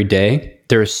thrive every day,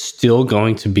 there's still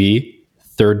going to be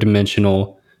third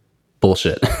dimensional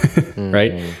bullshit,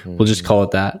 right? We'll just call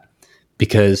it that,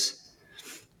 because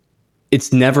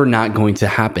it's never not going to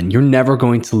happen. You're never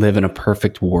going to live in a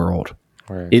perfect world.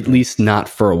 At least not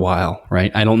for a while,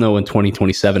 right? I don't know what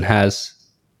 2027 has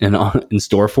in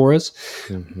store for us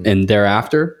and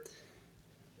thereafter.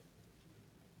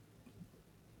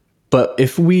 But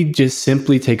if we just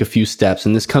simply take a few steps,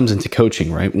 and this comes into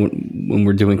coaching, right? When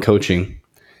we're doing coaching,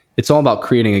 it's all about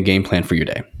creating a game plan for your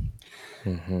day.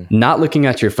 Not looking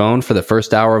at your phone for the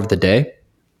first hour of the day,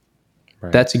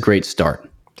 that's a great start.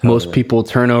 Most people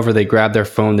turn over, they grab their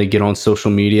phone, they get on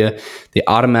social media, they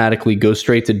automatically go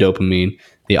straight to dopamine.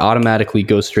 They automatically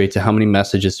go straight to how many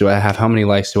messages do I have? How many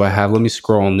likes do I have? Let me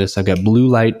scroll on this. I've got blue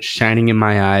light shining in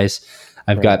my eyes.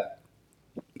 I've got,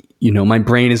 my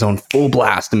brain is on full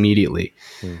blast immediately.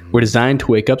 We're designed to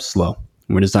wake up slow.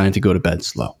 We're designed to go to bed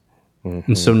slow.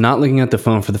 And so not looking at the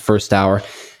phone for the first hour,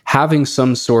 having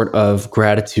some sort of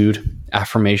gratitude,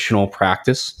 affirmational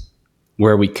practice,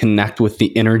 where we connect with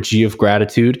the energy of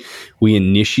gratitude. We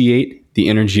initiate the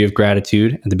energy of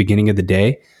gratitude at the beginning of the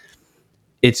day.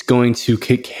 It's going to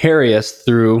carry us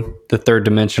through the third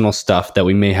dimensional stuff that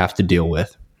we may have to deal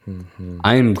with.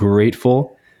 I am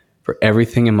grateful for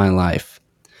everything in my life.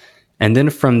 And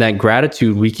then from that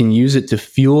gratitude, we can use it to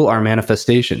fuel our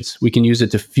manifestations. We can use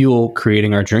it to fuel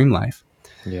creating our dream life.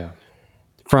 Yeah.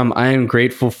 From I am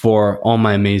grateful for all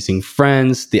my amazing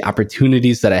friends, the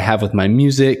opportunities that I have with my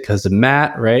music because of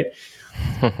Matt, right?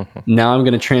 Now I'm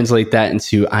going to translate that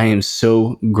into I am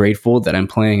so grateful that I'm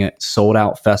playing at sold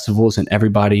out festivals and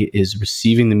everybody is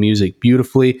receiving the music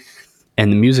beautifully.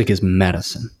 And the music is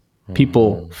medicine.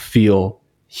 People feel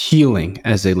healing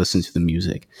as they listen to the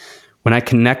music. When I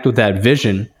connect with that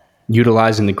vision,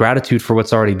 utilizing the gratitude for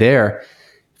what's already there,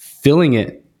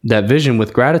 filling that vision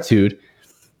with gratitude,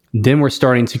 then we're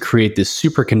starting to create this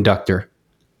superconductor.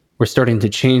 We're starting to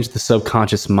change the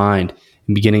subconscious mind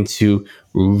and beginning to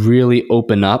really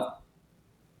open up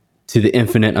to the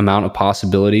infinite amount of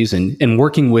possibilities and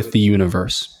working with the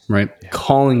universe, right? Yeah.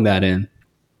 Calling that in.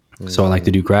 So I like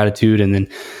to do gratitude and then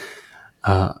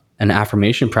an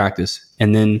affirmation practice.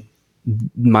 And then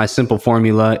my simple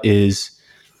formula is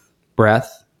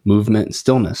breath, movement, and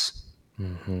stillness.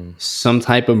 Some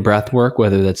type of breath work,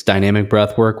 whether that's dynamic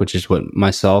breath work, which is what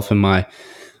myself and my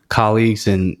colleagues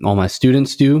and all my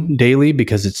students do daily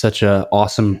because it's such an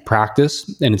awesome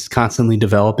practice and it's constantly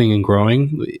developing and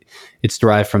growing. It's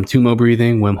derived from Tumo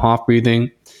breathing, Wim Hof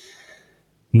breathing.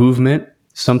 Movement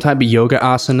some type of yoga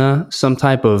asana, some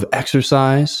type of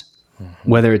exercise,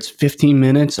 whether it's 15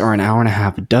 minutes or an hour and a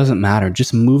half, it doesn't matter.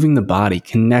 Just moving the body,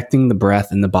 connecting the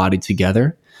breath and the body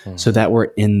together so that we're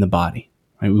in the body,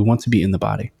 right? We want to be in the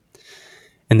body.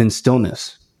 And then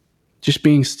stillness, just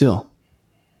being still,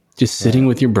 just sitting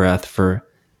with your breath for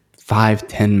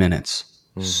 5-10 minutes,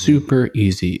 super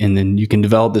easy. And then you can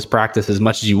develop this practice as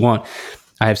much as you want.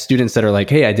 I have students that are like,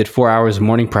 hey, I did 4 hours of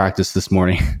morning practice this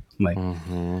morning. I'm like,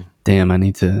 damn, I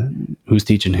need to, who's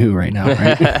teaching who right now,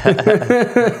 right?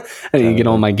 I need to get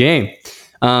on my game.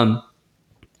 I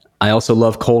also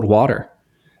love cold water.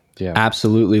 Yeah.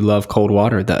 Absolutely love cold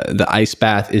water. The ice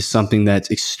bath is something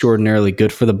that's extraordinarily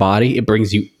good for the body. It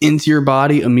brings you into your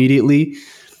body immediately.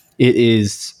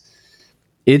 It's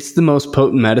the most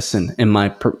potent medicine in my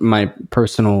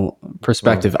personal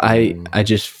perspective. I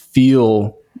just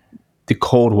feel the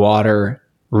cold water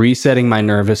resetting my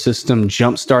nervous system,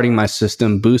 jump-starting my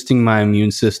system, boosting my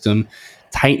immune system,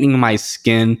 tightening my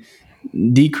skin,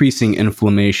 decreasing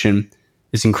inflammation.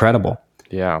 Is incredible.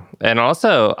 Yeah. And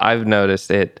also, I've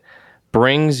noticed it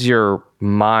brings your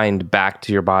mind back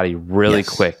to your body really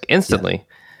quick, instantly,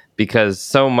 because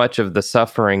so much of the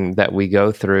suffering that we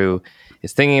go through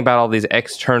is thinking about all these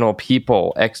external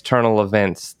people, external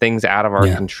events, things out of our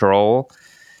control.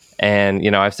 And,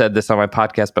 I've said this on my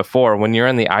podcast before, when you're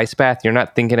in the ice bath, you're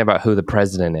not thinking about who the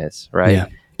president is, right?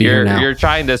 Yeah. You're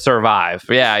trying to survive.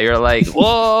 Yeah. You're like,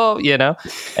 whoa,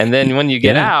 and then when you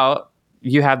get out,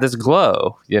 you have this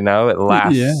glow, it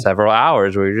lasts several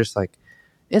hours where you're just like,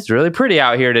 it's really pretty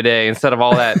out here today instead of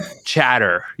all that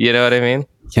chatter. You know what I mean?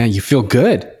 Yeah. You feel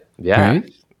good. Yeah.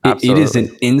 Right? It is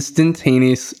an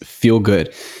instantaneous feel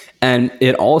good. And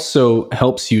it also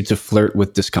helps you to flirt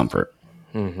with discomfort.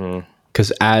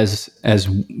 Because as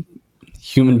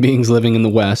human beings living in the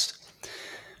West,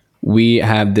 we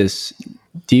have this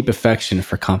deep affection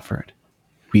for comfort.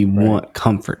 We want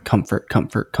comfort.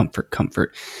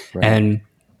 Right. And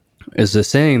there's a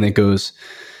saying that goes,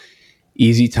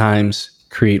 easy times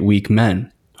create weak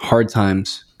men. Hard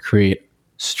times create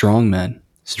strong men.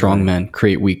 Strong men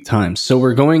create weak times. So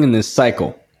we're going in this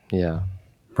cycle. Yeah.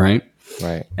 Right?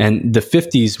 Right. And the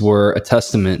 50s were a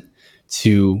testament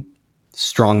to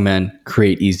strong men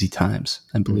create easy times,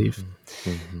 I believe.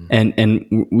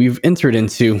 And we've entered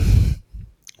into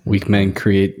weak men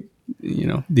create,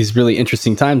 these really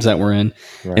interesting times that we're in.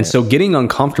 Right. And so getting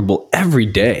uncomfortable every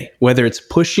day, whether it's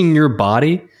pushing your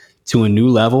body to a new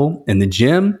level in the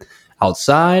gym,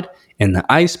 outside, in the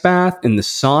ice bath, in the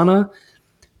sauna,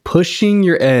 pushing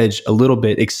your edge a little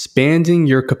bit, expanding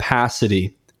your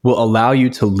capacity will allow you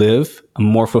to live a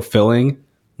more fulfilling,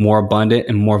 more abundant,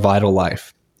 and more vital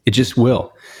life. It just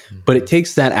will. But it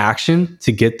takes that action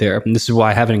to get there. And this is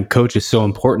why having a coach is so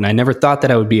important. I never thought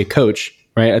that I would be a coach,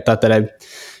 right? I thought that I'd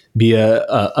be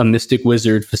a mystic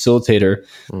wizard facilitator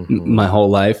my whole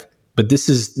life. But this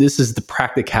is the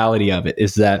practicality of it,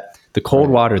 is that the cold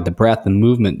water, the breath, the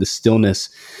movement, the stillness,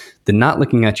 the not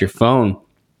looking at your phone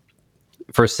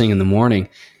first thing in the morning,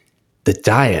 the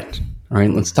diet. All right,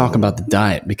 let's talk about the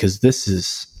diet, because this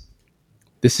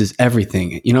is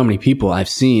everything. You know how many people I've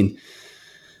seen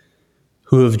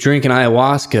who have drinking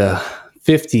ayahuasca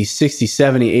 50, 60,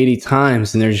 70, 80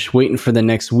 times, and they're just waiting for the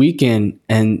next weekend.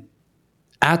 And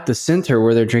at the center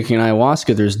where they're drinking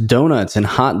ayahuasca, there's donuts and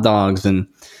hot dogs and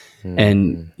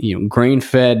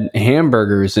grain-fed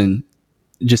hamburgers and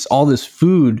just all this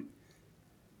food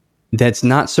that's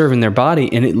not serving their body.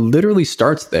 And it literally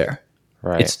starts there.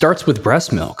 Right. It starts with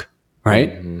breast milk,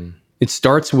 right? It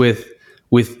starts with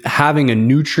having a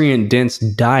nutrient-dense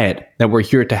diet that we're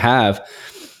here to have.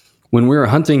 When we were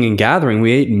hunting and gathering,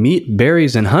 we ate meat,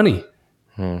 berries, and honey.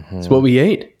 That's what we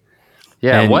ate.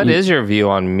 Yeah, and what is your view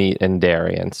on meat and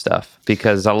dairy and stuff?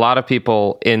 Because a lot of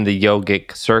people in the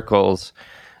yogic circles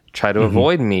try to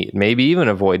avoid meat, maybe even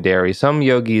avoid dairy. Some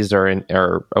yogis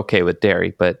are okay with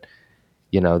dairy, but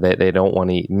they don't want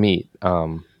to eat meat.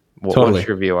 Totally. What's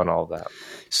your view on all of that?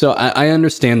 So I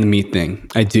understand the meat thing.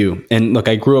 I do. And look,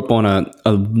 I grew up on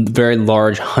a very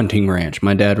large hunting ranch.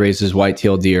 My dad raises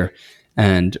white-tailed deer,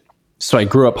 and so I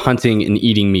grew up hunting and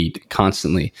eating meat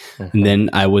constantly. And then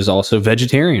I was also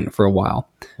vegetarian for a while.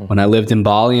 When I lived in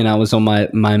Bali and I was on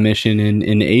my mission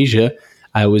in Asia,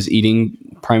 I was eating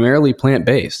primarily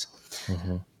plant-based.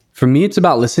 For me, it's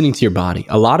about listening to your body.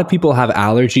 A lot of people have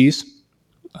allergies.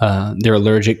 They're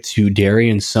allergic to dairy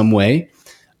in some way.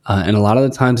 And a lot of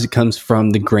the times it comes from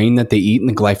the grain that they eat and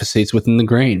the glyphosates within the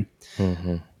grain.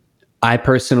 I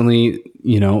personally,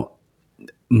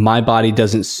 my body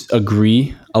doesn't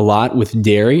agree a lot with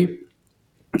dairy,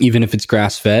 even if it's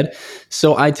grass-fed.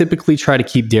 So I typically try to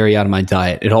keep dairy out of my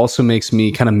diet. It also makes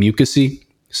me kind of mucusy.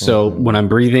 So when I'm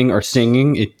breathing or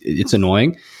singing, it's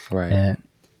annoying. Right.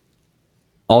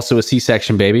 Also a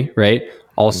C-section baby, right?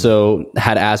 Also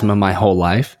had asthma my whole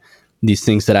life. These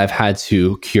things that I've had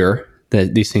to cure,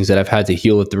 these things that I've had to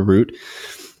heal at the root.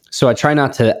 So I try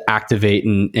not to activate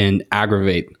and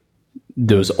aggravate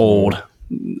those old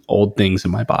things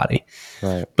in my body.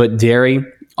 Right. But dairy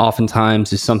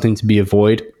oftentimes is something to be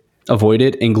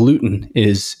avoided, and gluten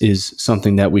is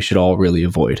something that we should all really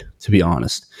avoid, to be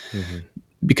honest.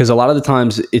 Because a lot of the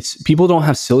times it's people don't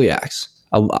have celiacs.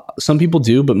 Some people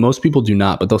do, but most people do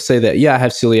not. But they'll say that, yeah, I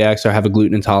have celiacs or I have a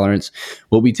gluten intolerance.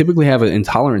 What we typically have an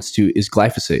intolerance to is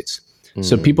glyphosates.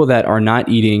 So people that are not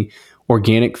eating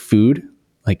organic food,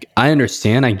 like I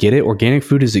understand, I get it. Organic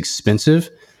food is expensive,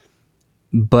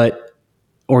 but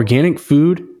organic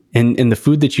food and the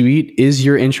food that you eat is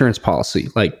your insurance policy.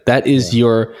 Like that is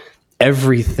your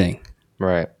everything.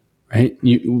 Right. Right.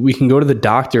 We can go to the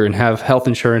doctor and have health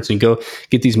insurance and go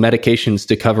get these medications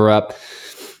to cover up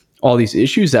all these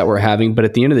issues that we're having. But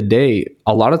at the end of the day,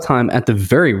 a lot of time at the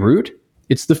very root,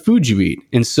 it's the food you eat.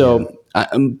 And so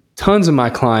tons of my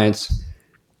clients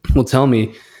will tell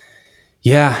me,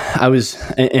 yeah, I was,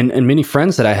 and many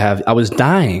friends that I have, I was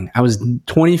dying. I was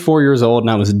 24 years old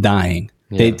and I was dying.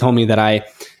 Yeah. They told me that I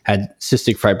had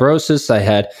cystic fibrosis. I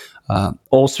had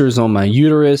ulcers on my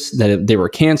uterus, that they were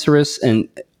cancerous, and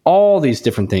all these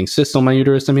different things, cysts on my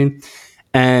uterus,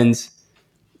 and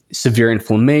severe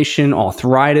inflammation,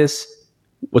 arthritis.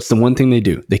 What's the one thing they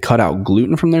do? They cut out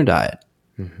gluten from their diet,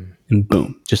 and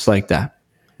boom, just like that.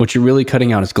 What you're really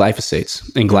cutting out is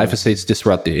glyphosates, and glyphosates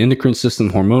disrupt the endocrine system,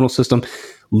 hormonal system,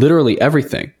 literally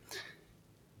everything.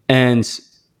 And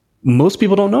most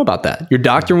people don't know about that. Your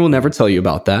doctor will never tell you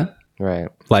about that. Right.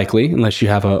 Likely, unless you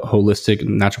have a holistic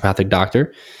naturopathic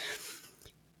doctor.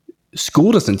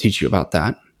 School doesn't teach you about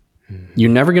that.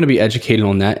 You're never going to be educated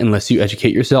on that unless you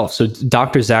educate yourself. So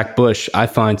Dr. Zach Bush, I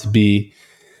find to be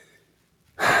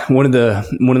one of the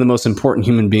most important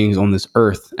human beings on this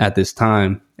earth at this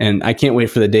time. And I can't wait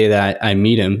for the day that I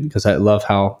meet him, because I love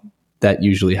how that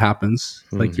usually happens.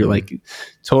 Like you're like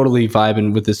totally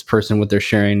vibing with this person, what they're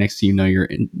sharing. Next thing you know, you're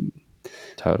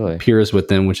totally peers with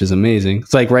them, which is amazing.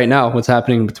 It's like right now, what's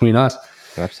happening between us.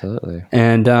 Absolutely.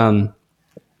 And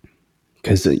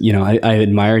because I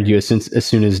admired you as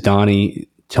soon as Donnie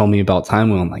told me about Time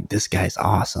Wheel. I'm like, this guy's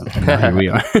awesome. And now here we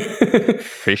are.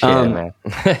 Appreciate it, man.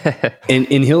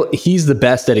 and he's the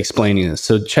best at explaining this.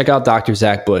 So check out Dr.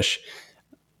 Zach Bush.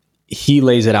 He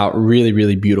lays it out really,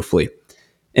 really beautifully.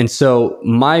 And so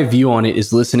my view on it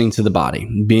is listening to the body,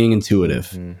 being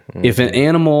intuitive. If an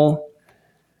animal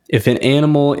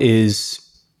is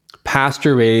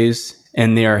pasture raised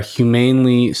and they are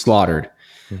humanely slaughtered,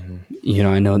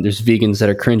 I know there's vegans that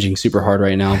are cringing super hard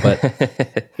right now, but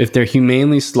if they're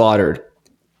humanely slaughtered,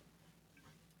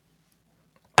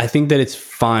 I think that it's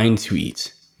fine to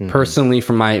eat. Personally,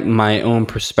 from my own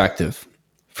perspective,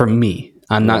 for me,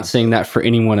 I'm not saying that for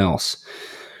anyone else.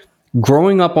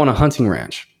 Growing up on a hunting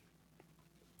ranch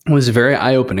was very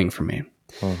eye-opening for me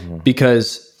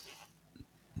because,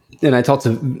 and I talk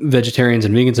to vegetarians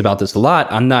and vegans about this a lot.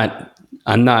 I'm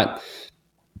not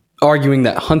arguing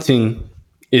that hunting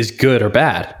is good or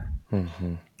bad.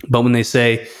 But when they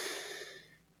say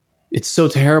it's so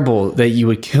terrible that you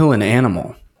would kill an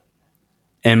animal,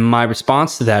 and my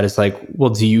response to that is like,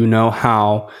 well, do you know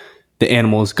how the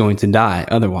animal is going to die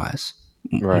otherwise?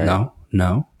 Right.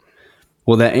 No.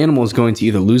 Well, that animal is going to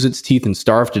either lose its teeth and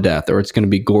starve to death, or it's going to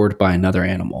be gored by another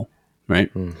animal,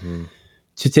 right?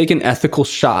 To take an ethical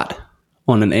shot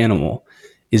on an animal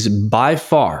is by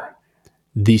far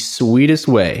the sweetest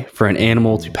way for an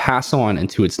animal to pass on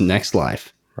into its next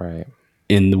life, right,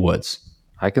 in the woods.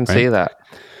 I can see that.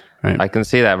 Right. I can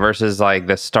see that versus like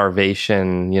the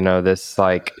starvation, this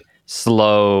like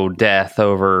slow death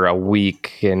over a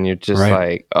week, and you're just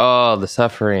like, oh, the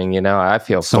suffering, I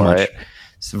feel so for much. It.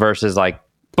 Versus like,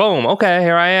 boom, okay,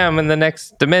 here I am in the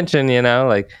next dimension,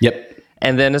 like. Yep.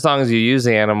 And then as long as you use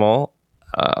the animal,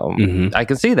 I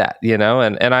can see that,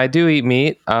 and I do eat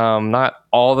meat, not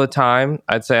all the time.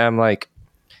 I'd say I'm like,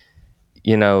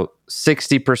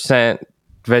 60%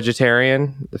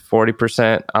 vegetarian,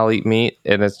 40% I'll eat meat,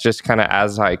 and it's just kind of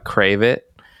as I crave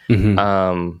it.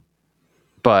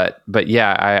 But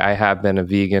yeah, I have been a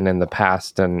vegan in the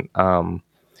past, and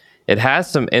it has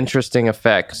some interesting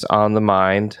effects on the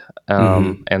mind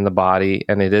and the body,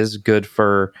 and it is good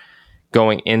for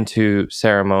going into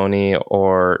ceremony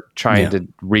or trying to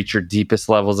reach your deepest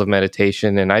levels of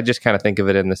meditation. And I just kind of think of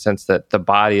it in the sense that the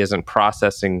body isn't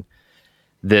processing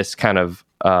this kind of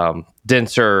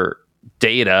denser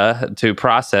data to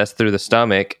process through the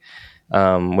stomach,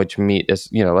 which meat is,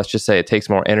 let's just say it takes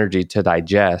more energy to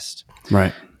digest.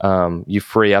 Right. You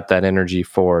free up that energy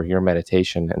for your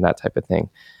meditation and that type of thing.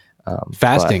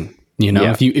 Fasting,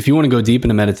 yeah. if you want to go deep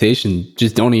into meditation,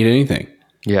 just don't eat anything.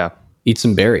 Yeah. Eat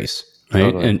some berries,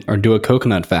 right? Totally. Or do a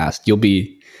coconut fast.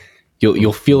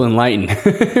 You'll feel enlightened,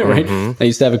 right? I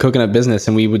used to have a coconut business,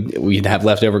 and we'd have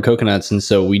leftover coconuts, and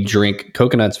so we drink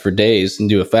coconuts for days and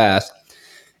do a fast.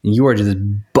 And you are just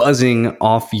buzzing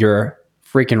off your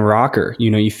freaking rocker.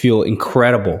 You feel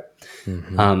incredible.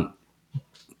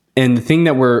 And the thing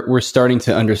that we're starting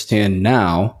to understand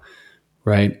now,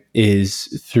 right,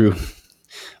 is through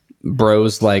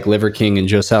bros like Liver King and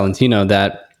Joe Salentino,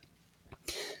 that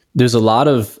there's a lot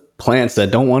of plants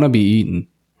that don't want to be eaten.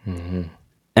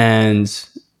 And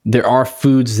there are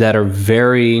foods that are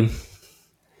very,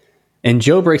 and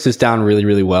Joe breaks this down really,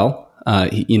 really well.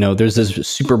 There's this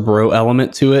super bro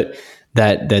element to it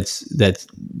that's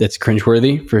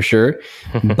cringeworthy for sure.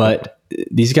 But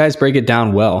these guys break it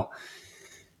down well.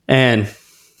 And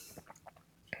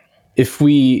if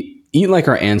we eat like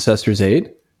our ancestors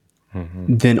ate,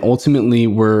 then ultimately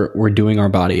we're doing our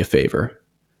body a favor,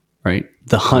 right?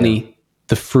 The honey,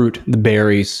 the fruit, the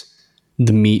berries,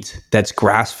 the meat that's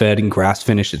grass-fed and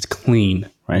grass-finished, it's clean,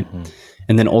 right?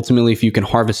 And then ultimately, if you can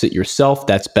harvest it yourself,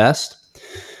 that's best.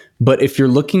 But if you're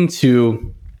looking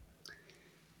to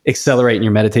accelerate in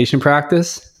your meditation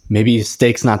practice, maybe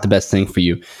steak's not the best thing for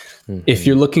you. If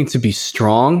you're looking to be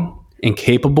strong and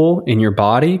capable in your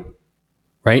body,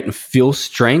 right, and feel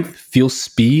strength, feel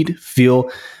speed, feel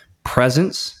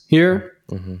presence here,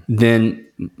 then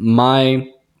my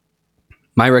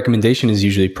recommendation is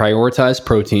usually prioritize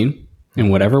protein in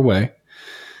whatever way.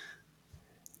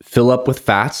 Fill up with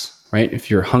fats, right? If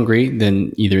you're hungry,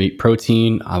 then either eat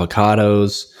protein,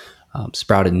 avocados,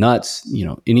 sprouted nuts,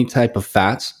 any type of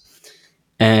fats,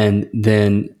 and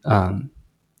then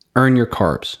earn your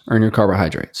carbs, earn your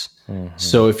carbohydrates.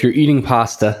 So if you're eating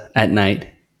pasta at night,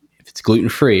 if it's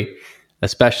gluten-free,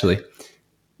 especially,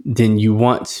 then you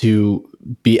want to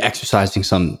be exercising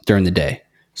some during the day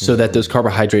so that those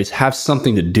carbohydrates have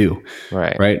something to do.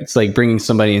 Right. It's like bringing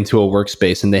somebody into a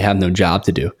workspace and they have no job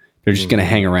to do. They're just going to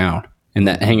hang around, and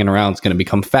that hanging around is going to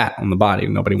become fat on the body.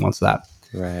 Nobody wants that.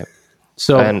 Right.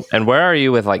 So, and where are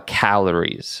you with like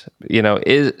calories?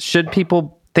 Should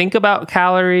people think about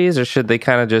calories, or should they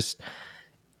kind of just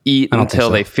eat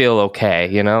until they feel okay?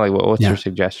 What's your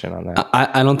suggestion on that?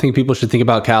 I don't think people should think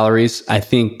about calories. I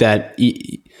think that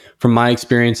from my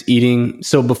experience eating,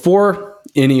 so before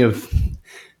any of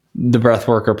the breath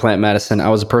work or plant medicine, I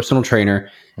was a personal trainer,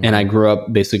 and I grew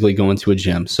up basically going to a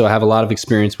gym. So I have a lot of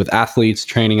experience with athletes,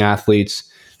 training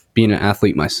athletes, being an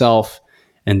athlete myself,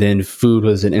 and then food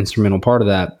was an instrumental part of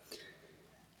that.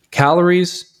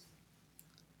 Calories,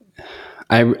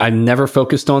 I never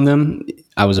focused on them.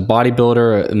 I was a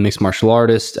bodybuilder, a mixed martial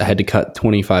artist. I had to cut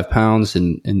 25 pounds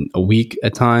in a week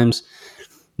at times.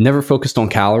 Never focused on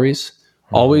calories.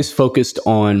 Always focused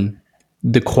on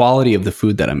the quality of the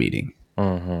food that I'm eating.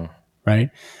 Right?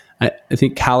 I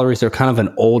think calories are kind of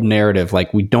an old narrative.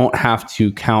 Like, we don't have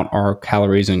to count our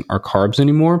calories and our carbs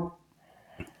anymore.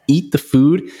 Eat the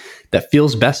food that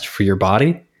feels best for your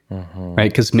body,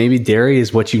 right? Because maybe dairy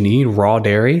is what you need, raw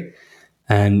dairy.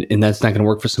 And that's not going to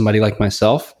work for somebody like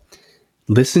myself.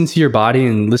 Listen to your body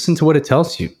and listen to what it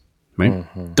tells you, right?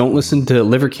 Don't listen to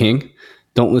Liver King.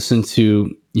 Don't listen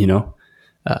to,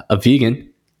 a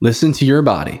vegan. Listen to your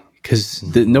body, because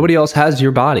nobody else has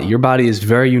your body. Your body is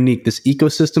very unique. This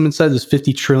ecosystem inside, there's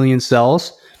 50 trillion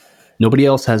cells. Nobody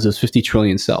else has those 50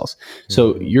 trillion cells.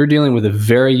 So you're dealing with a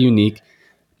very unique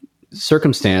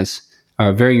circumstance,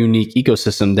 a very unique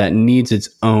ecosystem that needs its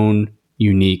own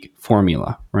unique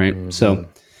formula, right? So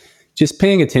just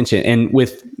paying attention. And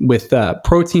with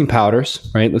protein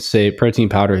powders, right? Let's say protein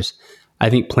powders. I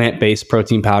think plant-based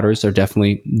protein powders are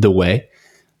definitely the way.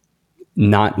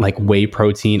 Not like whey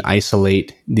protein,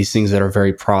 isolate, these things that are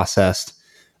very processed.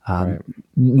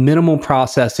 Minimal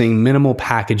processing, minimal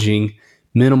packaging,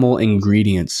 minimal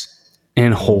ingredients,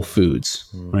 and whole foods,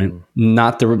 right?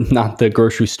 Not the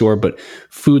grocery store, but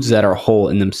foods that are whole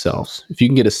in themselves. If you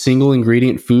can get a single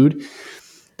ingredient food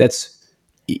that's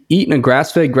eating a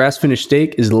grass-fed, grass-finished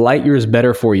steak is light years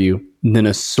better for you than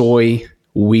a soy,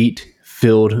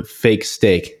 wheat-filled fake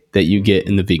steak that you get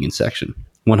in the vegan section.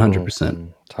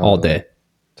 100%. All day.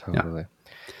 Totally. Yeah.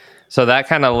 So that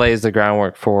kind of lays the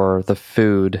groundwork for the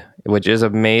food, which is a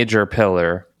major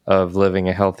pillar of living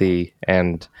a healthy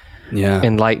and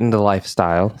enlightened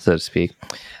lifestyle, so to speak.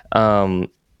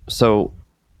 So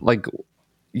like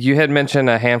you had mentioned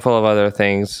a handful of other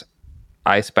things,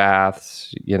 ice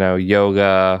baths,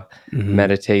 yoga,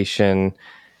 meditation.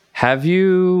 Have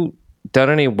you done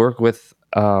any work with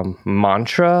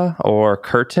mantra or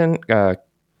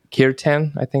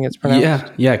kirtan, I think it's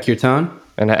pronounced. Yeah, kirtan.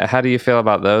 And how do you feel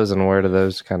about those, and where do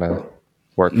those kind of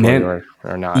work for Man, you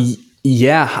or not?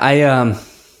 Yeah,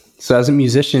 so as a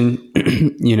musician,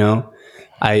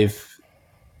 I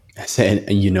said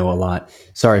a lot.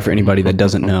 Sorry for anybody that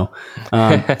doesn't know.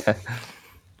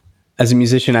 As a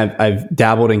musician, I've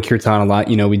dabbled in kirtan a lot.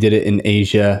 We did it in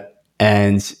Asia,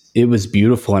 and it was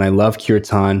beautiful, and I love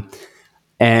kirtan.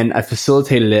 And I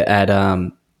facilitated it at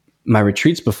my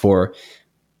retreats before,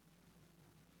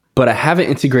 but I haven't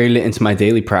integrated it into my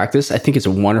daily practice. I think it's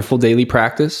a wonderful daily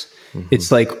practice. Mm-hmm.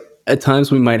 It's like at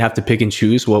times we might have to pick and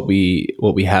choose what we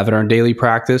have in our daily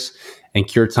practice, and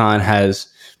kirtan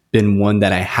has been one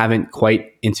that I haven't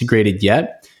quite integrated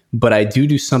yet. But I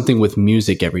do something with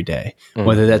music every day,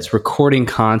 whether that's recording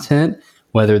content,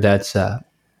 whether that's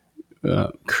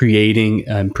creating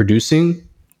and producing,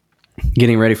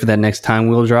 getting ready for that next time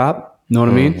wheel drop. Know what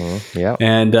I mean? Yeah.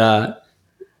 And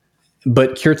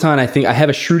but kirtan, I think I have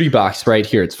a Shruti box right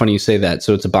here. It's funny you say that.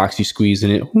 So it's a box you squeeze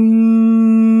and it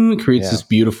creates this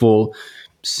beautiful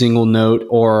single note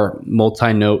or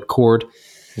multi-note chord.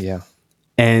 Yeah.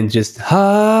 And just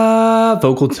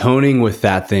vocal toning with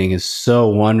that thing is so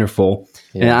wonderful.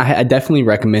 Yeah. And I definitely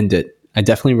recommend it. I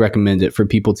definitely recommend it for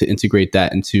people to integrate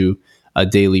that into a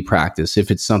daily practice. If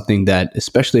it's something that,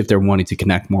 especially if they're wanting to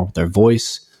connect more with their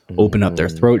voice, open up their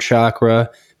throat chakra,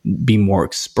 be more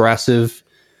expressive,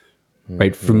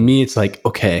 right? For me, it's like,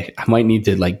 okay, I might need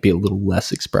to like be a little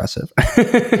less expressive.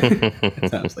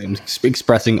 It sounds like I'm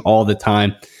expressing all the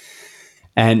time.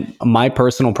 And my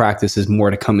personal practice is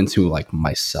more to come into like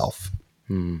myself.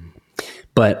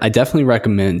 But I definitely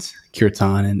recommend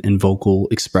kirtan and vocal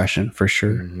expression for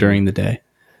sure during the day.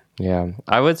 Yeah.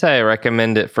 I would say I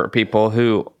recommend it for people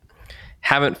who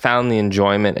haven't found the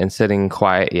enjoyment in sitting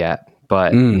quiet yet,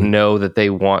 but know that they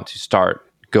want to start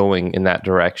going in that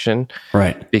direction.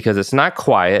 Right. Because it's not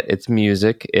quiet, it's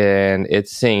music and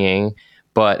it's singing,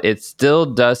 but it still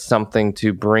does something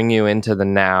to bring you into the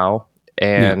now,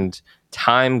 and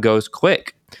time goes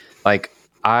quick. Like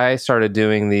I started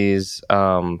doing these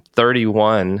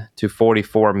 31 to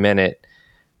 44 minute,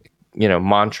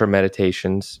 mantra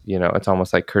meditations. It's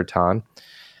almost like kirtan,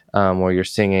 where you're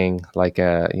singing like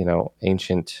a,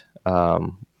 ancient,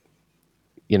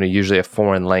 usually a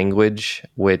foreign language,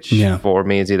 which for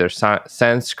me is either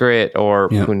Sanskrit or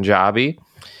Punjabi.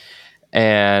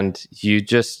 And you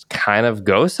just kind of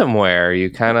go somewhere. You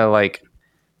kind of like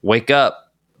wake up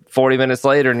 40 minutes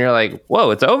later and you're like,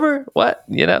 whoa, it's over? What?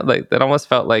 Like that almost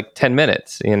felt like 10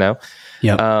 minutes,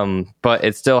 but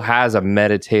it still has a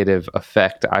meditative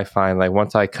effect. I find like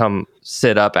once I come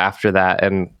sit up after that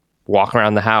and walk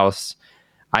around the house,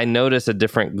 I notice a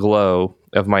different glow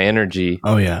of my energy.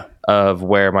 Oh yeah. Of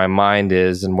where my mind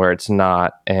is and where it's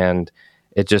not. And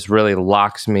it just really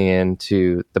locks me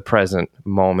into the present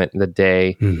moment, the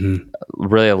day,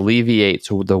 really alleviates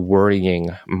the worrying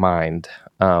mind.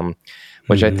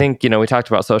 Which I think, we talked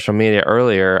about social media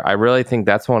earlier. I really think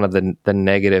that's one of the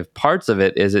negative parts of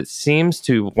it is it seems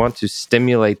to want to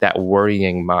stimulate that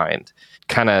worrying mind,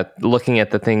 kind of looking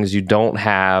at the things you don't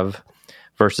have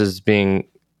versus being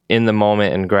in the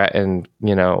moment and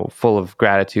full of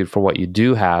gratitude for what you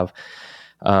do have.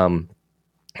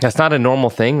 That's not a normal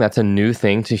thing. That's a new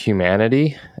thing to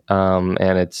humanity. And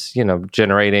it's,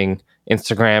 generating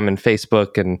Instagram and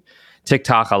Facebook and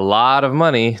TikTok a lot of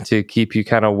money to keep you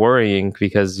kind of worrying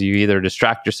because you either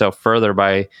distract yourself further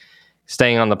by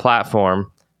staying on the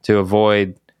platform to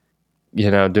avoid,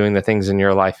 doing the things in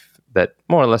your life that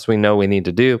more or less we know we need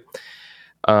to do.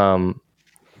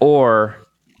 Or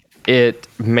it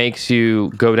makes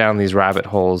you go down these rabbit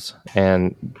holes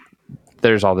and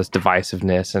there's all this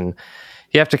divisiveness, and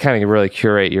you have to kind of really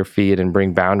curate your feed and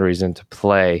bring boundaries into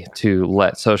play to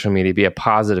let social media be a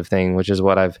positive thing, which is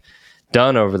what I've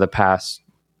done over the past,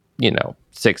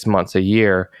 6 months, a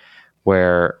year,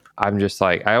 where I'm just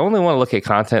like, I only want to look at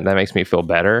content that makes me feel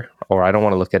better, or I don't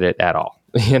want to look at it at all.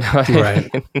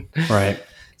 Right.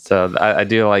 So I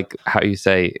do like how you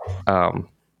say,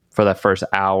 for that first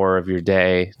hour of your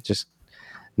day, just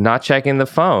not checking the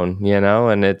phone,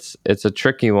 and it's a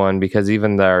tricky one because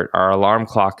even our alarm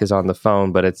clock is on the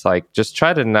phone, but it's like, just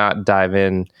try to not dive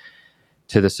in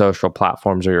to the social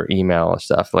platforms or your email and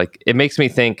stuff. Like it makes me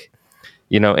think,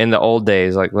 in the old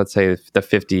days, like let's say the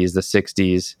 50s, the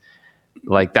 60s,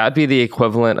 like that'd be the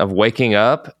equivalent of waking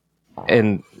up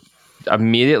and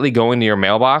immediately going to your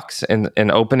mailbox and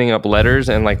opening up letters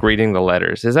and like reading the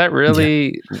letters. Is that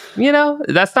really,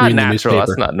 that's not natural.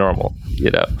 That's not normal,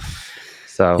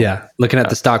 So yeah, looking at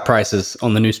the stock prices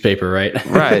on the newspaper, right?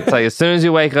 Right. It's like as soon as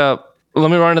you wake up,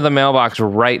 let me run to the mailbox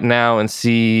right now and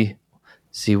see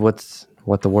what's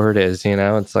what the word is.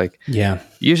 It's like Yeah.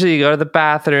 usually you go to the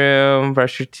bathroom,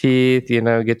 brush your teeth,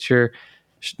 get your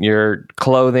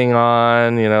clothing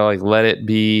on, like let it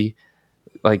be,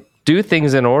 like do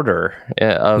things in order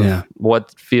of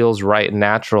what feels right and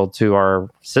natural to our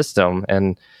system.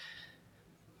 And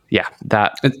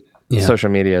social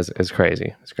media is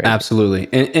crazy. It's crazy. Absolutely.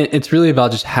 And it's really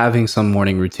about just having some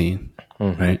morning routine,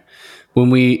 right? When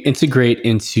we integrate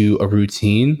into a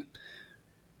routine,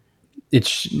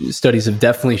 studies have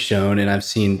definitely shown, and I've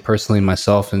seen personally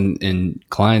myself and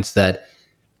clients, that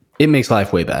it makes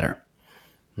life way better,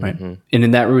 right? And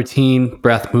in that routine,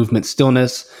 breath, movement,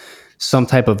 stillness, some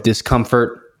type of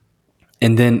discomfort,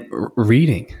 and then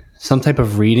reading, some type of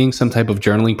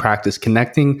journaling practice,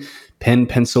 connecting pen,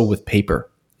 pencil with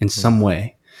paper in some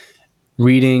way,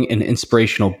 reading an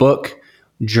inspirational book,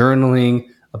 journaling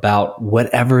about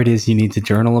whatever it is you need to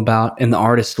journal about. In The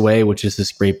Artist Way, which is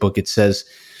this great book, it says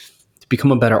to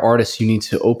become a better artist, you need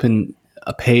to open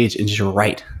a page and just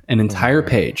write an entire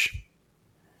page.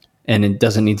 And it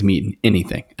doesn't need to mean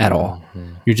anything at all.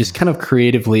 You're just kind of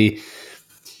creatively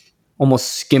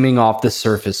almost skimming off the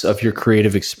surface of your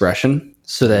creative expression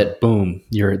so that, boom,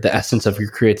 the essence of your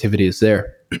creativity is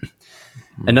there.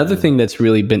 Another thing that's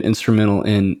really been instrumental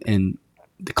in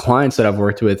the clients that I've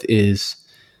worked with is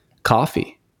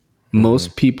coffee.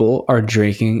 Most people are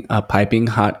drinking a piping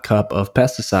hot cup of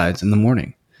pesticides in the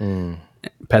morning.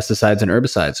 Pesticides and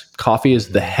herbicides. Coffee is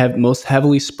the most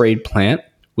heavily sprayed plant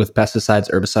with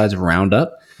pesticides, herbicides,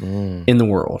 Roundup in the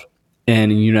world.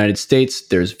 And in the United States,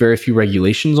 there's very few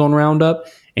regulations on Roundup.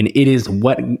 And it is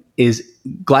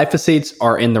glyphosates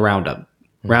are in the Roundup.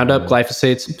 Roundup,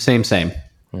 glyphosates, same.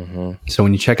 So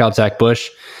when you check out Zach Bush,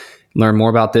 learn more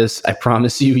about this, I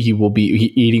promise you will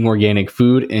be eating organic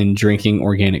food and drinking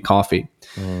organic coffee.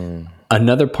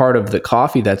 Another part of the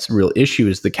coffee that's a real issue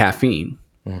is the caffeine.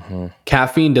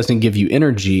 Caffeine doesn't give you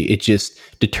energy. It just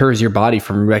deters your body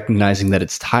from recognizing that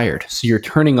it's tired. So you're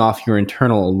turning off your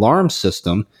internal alarm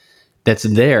system that's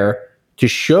there to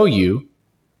show you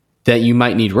that you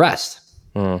might need rest.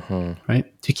 Right?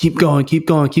 To keep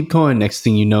going. Next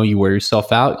thing you know, you wear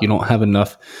yourself out. You don't have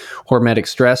enough hormetic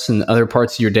stress in other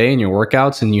parts of your day and your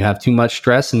workouts, and you have too much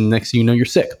stress, and next thing you know, you're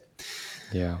sick.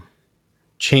 Yeah.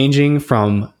 Changing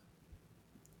from,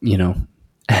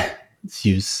 let's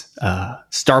use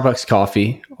Starbucks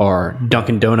coffee or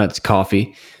Dunkin' Donuts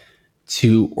coffee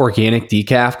to organic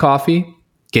decaf coffee,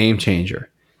 game changer.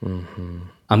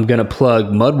 I'm going to plug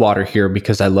Mudwater here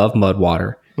because I love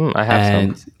Mudwater. I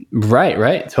have some.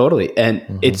 Right, totally.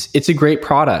 And it's a great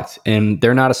product, and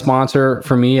they're not a sponsor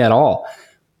for me at all.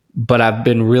 But I've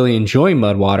been really enjoying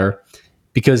Mudwater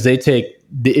because they take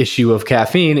the issue of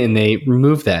caffeine and they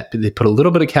remove that. They put a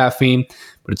little bit of caffeine,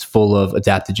 but it's full of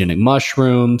adaptogenic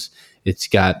mushrooms. It's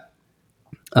got,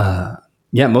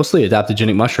 mostly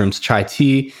adaptogenic mushrooms, chai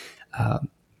tea,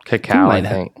 cacao, I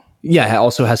think. Yeah, it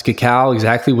also has cacao,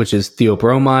 exactly, which is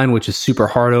theobromine, which is super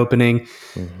heart opening.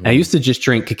 I used to just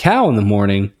drink cacao in the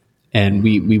morning, and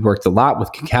we worked a lot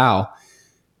with cacao,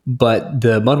 but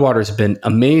the Mudwater has been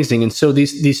amazing. And so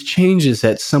these changes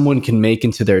that someone can make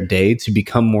into their day to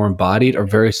become more embodied are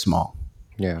very small.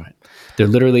 Yeah. They're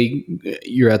literally,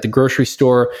 you're at the grocery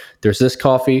store, there's this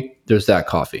coffee, there's that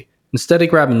coffee. Instead of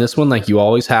grabbing this one like you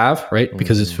always have, right,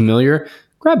 because it's familiar,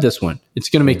 grab this one. It's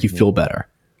going to make you feel better.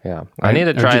 Yeah. Right? I need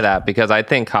to try that because I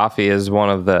think coffee is one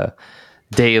of the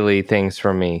daily things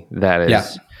for me that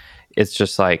is, it's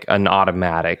just like an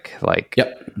automatic, like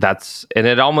and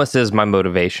it almost is my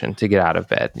motivation to get out of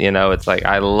bed. It's like,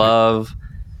 I love,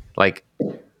 like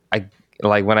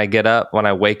when I get up, when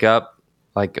I wake up,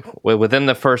 like within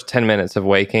the first 10 minutes of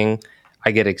waking,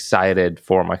 I get excited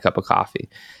for my cup of coffee.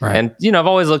 Right. And, I've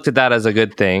always looked at that as a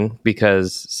good thing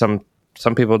because some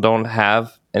people don't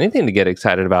have anything to get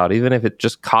excited about, even if it's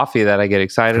just coffee that I get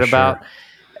excited about.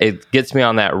 It gets me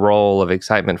on that roll of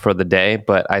excitement for the day,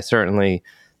 but I certainly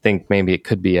think maybe it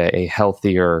could be a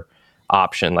healthier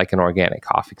option, like an organic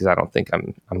coffee, because I don't think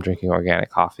I'm drinking organic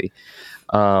coffee.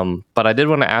 But I did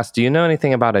want to ask, do you know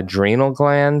anything about adrenal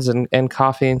glands and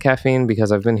coffee and caffeine?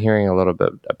 Because I've been hearing a little bit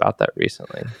about that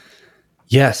recently.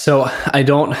 Yeah, so I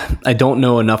don't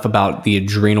know enough about the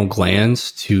adrenal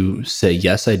glands to say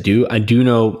yes, I do. I do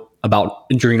know about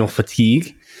adrenal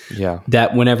fatigue. Yeah.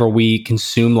 That whenever we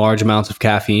consume large amounts of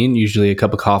caffeine, usually a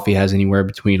cup of coffee has anywhere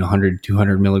between 100 to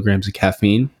 200 milligrams of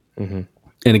caffeine. And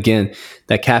again,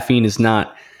 that caffeine is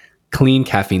not clean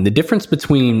caffeine. The difference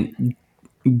between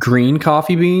green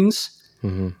coffee beans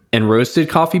and roasted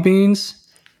coffee beans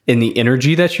and the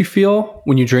energy that you feel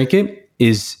when you drink it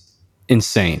is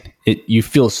insane. You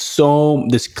feel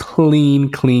this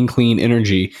clean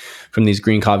energy from these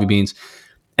green coffee beans.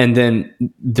 And then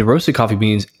the roasted coffee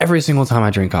beans, every single time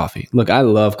I drink coffee. Look, I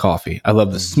love coffee. I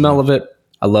love the smell of it.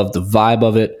 I love the vibe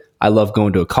of it. I love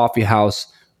going to a coffee house,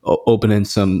 opening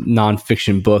some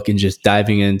nonfiction book and just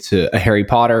diving into a Harry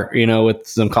Potter, with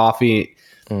some coffee.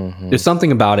 There's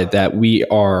something about it that we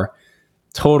are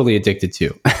totally addicted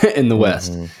to in the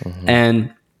West.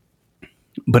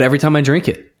 But every time I drink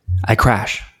it, I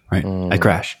crash, right? I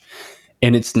crash.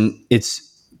 And it's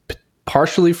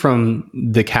partially from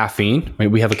the caffeine, right?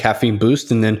 We have a caffeine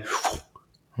boost and then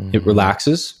it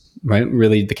relaxes, right?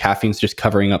 Really, the caffeine's just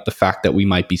covering up the fact that we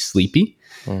might be sleepy.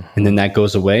 And then that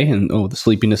goes away and, the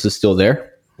sleepiness is still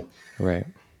there. Right.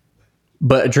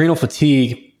 But adrenal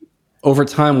fatigue, over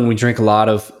time, when we drink a lot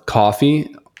of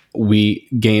coffee, we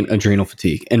gain adrenal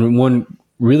fatigue. And one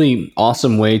really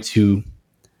awesome way to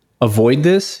avoid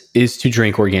this is to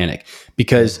drink organic.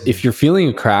 Because if you're feeling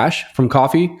a crash from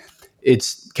coffee,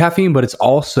 it's caffeine, but it's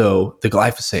also the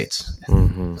glyphosates.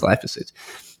 Glyphosates.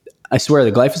 I swear,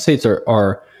 the glyphosates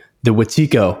are the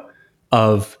Wetiko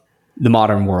of the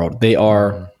modern world. They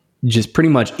are just pretty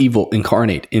much evil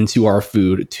incarnate into our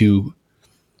food to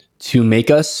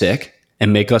make us sick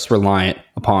and make us reliant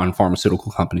upon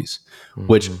pharmaceutical companies,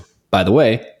 which, by the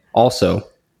way, also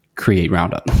create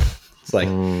Roundup. It's like,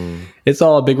 it's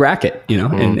all a big racket,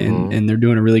 and they're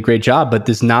doing a really great job. But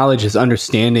this knowledge is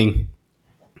understanding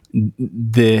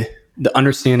the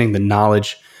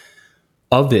knowledge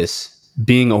of this,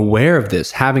 being aware of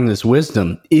this, having this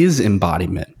wisdom is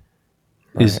embodiment,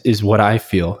 is what I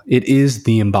feel. It is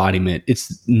the embodiment.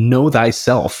 It's know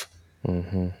thyself.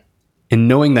 And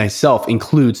knowing thyself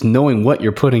includes knowing what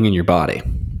you're putting in your body.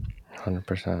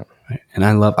 100%. Right? And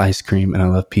I love ice cream and I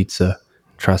love pizza.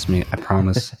 Trust me, I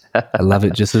promise. I love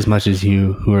it just as much as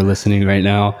you who are listening right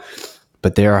now.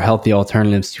 But there are healthy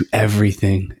alternatives to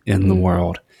everything in the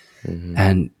world.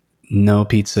 And no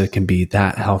pizza can be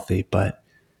that healthy, but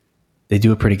they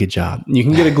do a pretty good job. You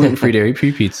can get a gluten-free,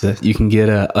 dairy-free pizza. You can get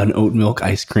an oat milk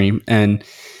ice cream. And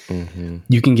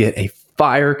you can get a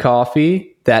fire coffee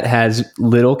that has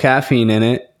little caffeine in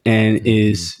it and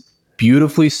is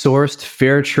beautifully sourced,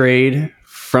 fair trade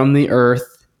from the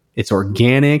earth. It's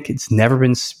organic. It's never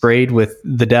been sprayed with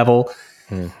the devil.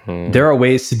 There are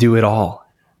ways to do it all,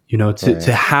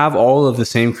 to have all of the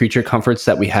same creature comforts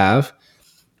that we have,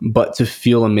 but to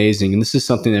feel amazing. And this is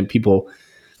something that people,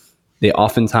 they're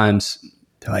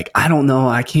like, I don't know.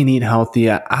 I can't eat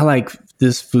healthy. I like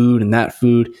this food and that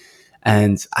food.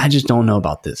 And I just don't know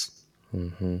about this.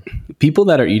 People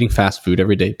that are eating fast food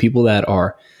every day, people that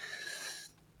are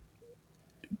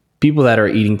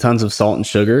eating tons of salt and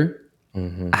sugar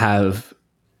have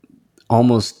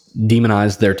almost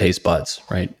demonized their taste buds,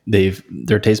 right?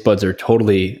 Their taste buds are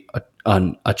totally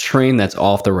on a train that's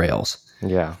off the rails.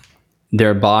 Yeah.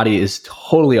 Their body is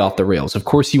totally off the rails. Of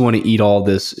course, you want to eat all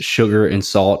this sugar and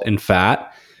salt and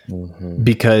fat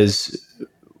because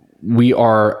we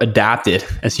are adapted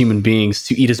as human beings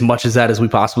to eat as much as that as we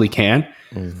possibly can,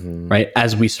 right?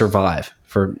 As we survive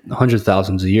for hundreds of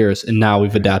thousands of years. And now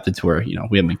we've adapted to where,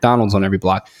 we have McDonald's on every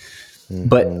block.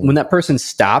 But when that person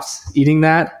stops eating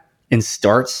that and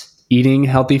starts eating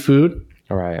healthy food,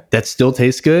 that still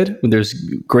tastes good, when there's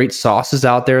great sauces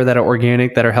out there that are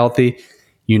organic, that are healthy,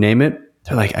 you name it,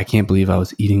 they're like, I can't believe I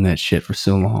was eating that shit for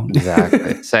so long.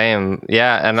 Exactly. Same.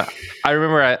 Yeah. And I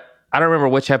remember, I don't remember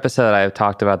which episode I've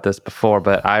talked about this before,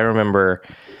 but I remember,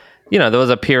 there was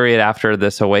a period after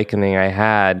this awakening I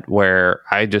had where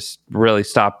I just really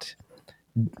stopped,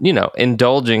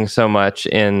 indulging so much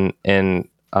in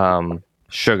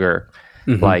sugar,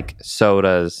 like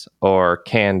sodas or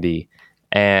candy.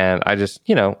 And I just,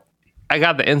 I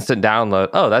got the instant download.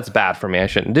 Oh, that's bad for me. I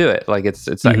shouldn't do it. Like it's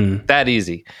like that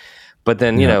easy. But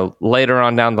then, later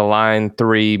on down the line,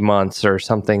 3 months or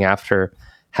something after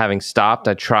having stopped,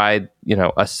 I tried,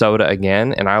 a soda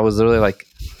again. And I was literally like,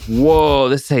 whoa,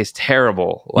 this tastes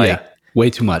terrible. Like way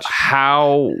too much.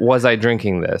 How was I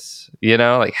drinking this?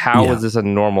 How was this a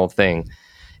normal thing?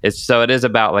 It is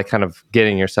about like kind of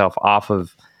getting yourself off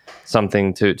of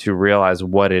something to realize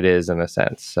what it is in a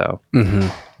sense. So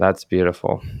that's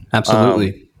beautiful.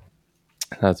 Absolutely.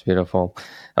 That's beautiful.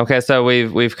 Okay, so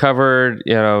we've covered,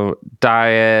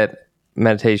 diet,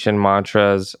 meditation,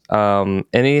 mantras.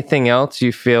 Anything else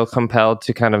you feel compelled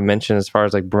to kind of mention as far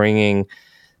as like bringing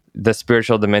the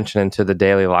spiritual dimension into the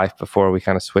daily life before we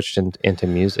kind of switched into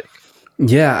music?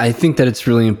 Yeah, I think that it's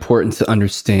really important to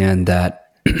understand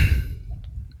that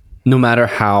no matter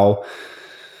how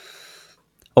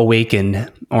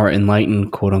awakened or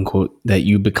enlightened, quote unquote, that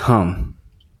you become,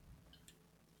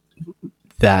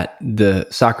 that the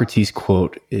Socrates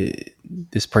quote,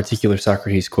 this particular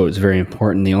Socrates quote is very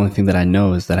important. The only thing that I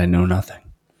know is that I know nothing,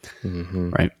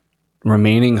 right?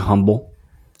 remaining humble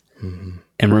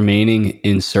and remaining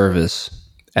in service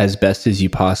as best as you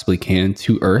possibly can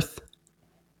to Earth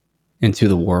and to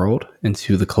the world and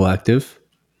to the collective,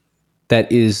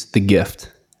 that is the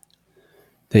gift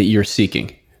that you're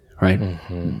seeking, right?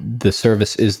 The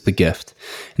service is the gift.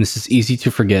 And this is easy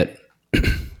to forget.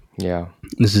 Yeah.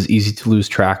 This is easy to lose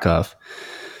track of.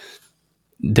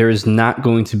 There is not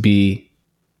going to be,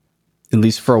 at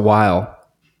least for a while,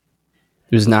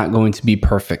 there's not going to be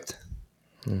perfect,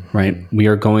 right? We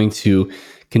are going to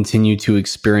continue to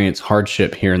experience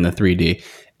hardship here in the 3D,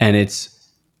 and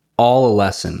it's all a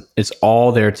lesson. It's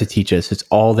all there to teach us. It's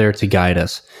all there to guide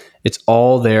us. It's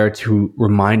all there to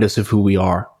remind us of who we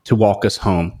are, to walk us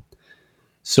home.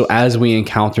 So as we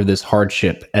encounter this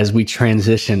hardship, as we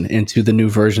transition into the new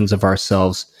versions of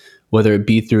ourselves, whether it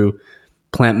be through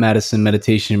plant medicine,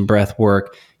 meditation, breath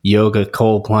work, yoga,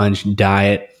 cold plunge,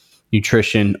 diet,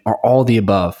 nutrition, or all the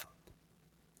above,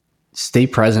 stay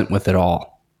present with it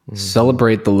all.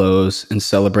 Celebrate the lows and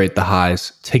celebrate the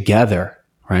highs together,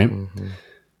 right?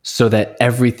 So that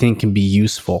everything can be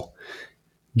useful.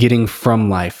 Getting from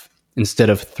life instead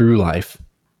of through life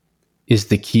is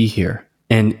the key here.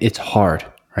 And it's hard,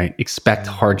 right? Expect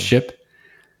hardship.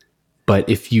 But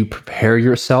if you prepare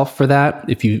yourself for that,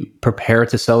 if you prepare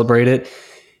to celebrate it,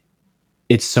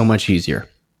 it's so much easier.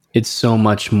 It's so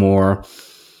much more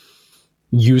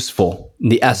useful.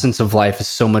 The essence of life is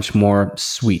so much more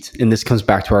sweet. And this comes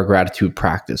back to our gratitude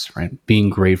practice, right? Being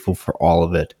grateful for all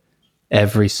of it,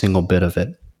 every single bit of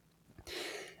it.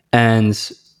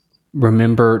 And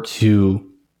remember to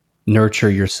nurture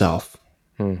yourself.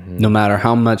 No matter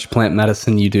how much plant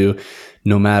medicine you do,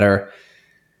 no matter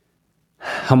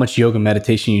how much yoga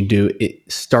meditation you do,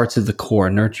 it starts at the core.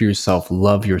 Nurture yourself,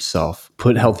 love yourself,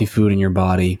 put healthy food in your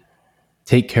body,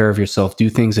 take care of yourself, do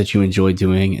things that you enjoy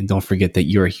doing, and don't forget that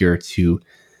you're here to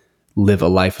live a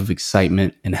life of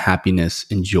excitement and happiness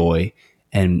and joy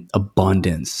and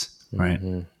abundance, right?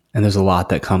 And there's a lot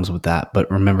that comes with that,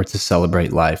 but remember to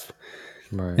celebrate life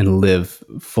and live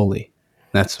fully.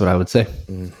 That's what I would say.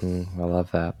 I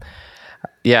love that.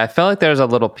 Yeah, I felt like there's a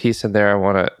little piece in there I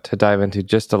want to dive into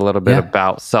just a little bit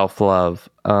about self-love,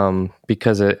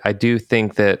 because I do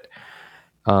think that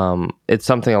it's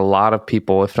something a lot of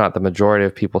people, if not the majority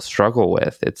of people, struggle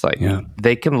with. It's like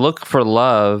they can look for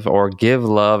love or give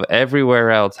love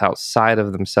everywhere else outside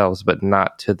of themselves, but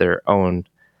not to their own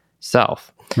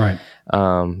self. Right.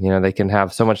 They can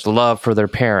have so much love for their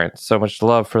parents, so much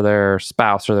love for their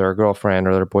spouse or their girlfriend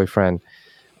or their boyfriend,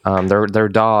 their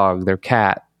dog, their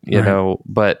cat, you know,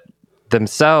 but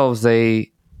themselves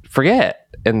they forget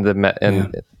in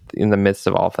the midst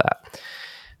of all of that.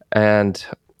 And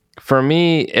for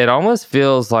me, it almost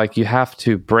feels like you have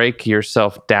to break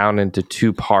yourself down into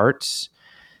two parts,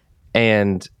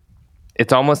 and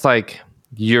it's almost like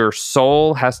your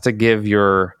soul has to give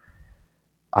your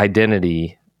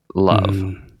identity love.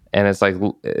 And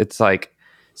it's like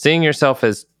seeing yourself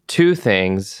as two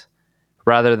things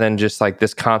rather than just like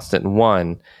this constant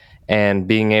one, and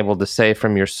being able to say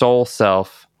from your soul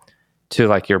self to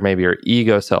like maybe your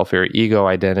ego self, your ego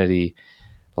identity,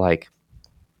 like,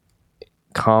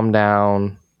 calm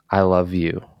down, I love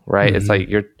you, right? It's like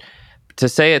you're to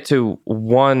say it to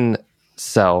one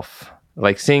self,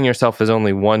 like seeing yourself as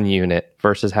only one unit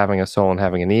versus having a soul and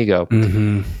having an ego.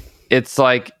 It's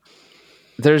like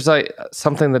there's like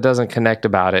something that doesn't connect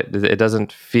about it. It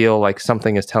doesn't feel like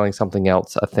something is telling something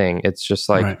else a thing. It's just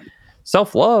like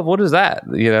self-love. What is that?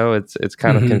 You know, it's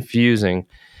kind of confusing.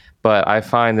 But I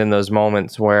find in those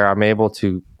moments where I'm able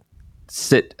to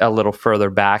sit a little further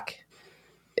back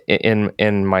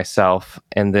in myself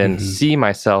and then see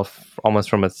myself almost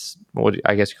from what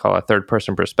I guess you call a third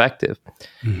person perspective,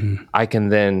 I can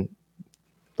then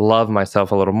love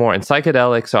myself a little more. And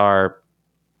psychedelics are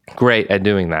great at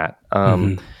doing that.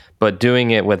 But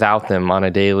doing it without them on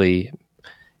a daily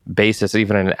basis,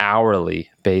 even an hourly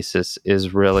basis,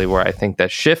 is really where I think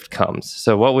that shift comes.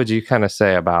 So what would you kind of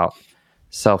say about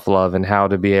self-love and how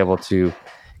to be able to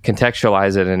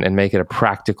contextualize it and make it a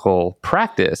practical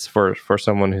practice for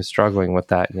someone who's struggling with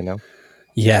that, you know?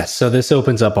 Yeah. So this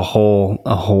opens up a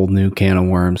whole new can of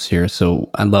worms here. So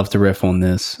I'd love to riff on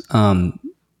this.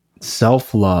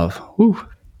 Self-love. Whew.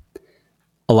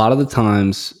 A lot of the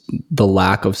times the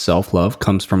lack of self-love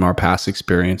comes from our past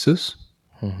experiences,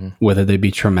 whether they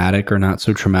be traumatic or not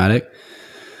so traumatic.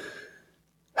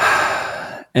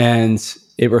 And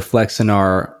it reflects in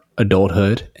our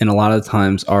adulthood. And a lot of the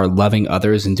times our loving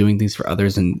others and doing things for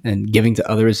others and giving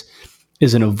to others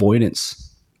is an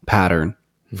avoidance pattern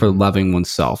for loving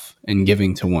oneself and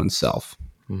giving to oneself.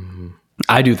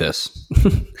 I do this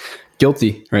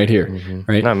guilty right here,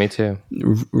 right? No, me too.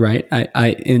 Right.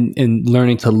 In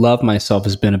learning to love myself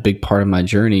has been a big part of my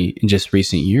journey in just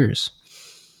recent years.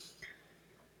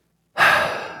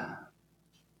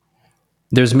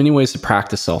 There's many ways to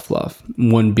practice self-love.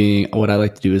 One being, what I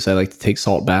like to do is I like to take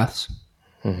salt baths,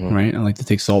 right? I like to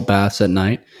take salt baths at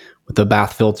night with a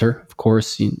bath filter. Of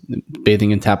course,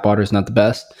 bathing in tap water is not the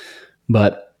best,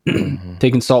 but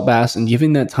taking salt baths and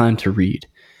giving that time to read.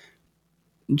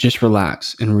 Just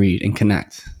relax and read and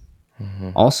connect.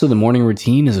 Also, the morning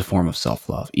routine is a form of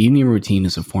self-love. Evening routine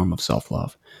is a form of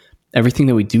self-love. Everything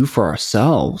that we do for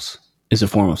ourselves is a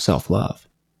form of self-love,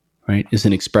 right? Is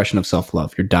an expression of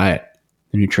self-love. Your diet,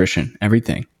 the nutrition,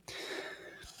 everything.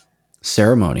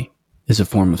 Ceremony is a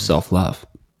form of self-love.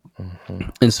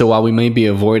 And so while we may be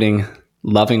avoiding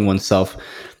loving oneself,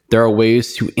 there are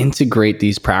ways to integrate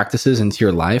these practices into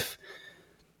your life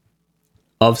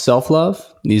of self-love,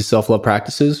 these self-love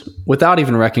practices, without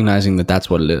even recognizing that that's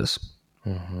what it is.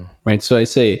 Right? So I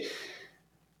say,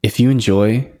 if you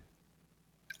enjoy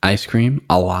ice cream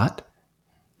a lot,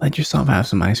 let yourself have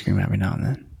some ice cream every now and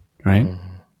then, right?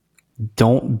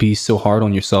 Don't be so hard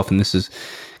on yourself. And this is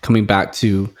coming back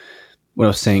to what I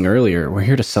was saying earlier. We're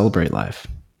here to celebrate life,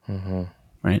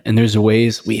 right? And there's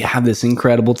ways, we have this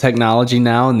incredible technology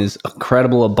now and this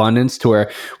incredible abundance to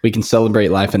where we can celebrate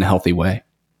life in a healthy way,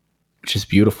 which is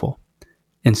beautiful.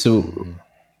 And so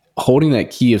holding that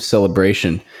key of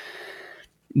celebration,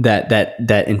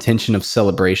 that intention of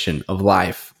celebration of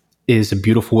life is a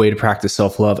beautiful way to practice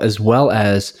self-love, as well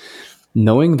as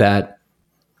knowing that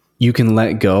you can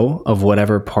let go of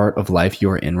whatever part of life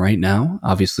you're in right now.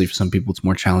 Obviously, for some people, it's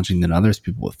more challenging than others,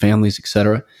 people with families,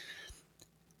 etc.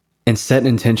 And set an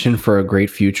intention for a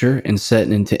great future and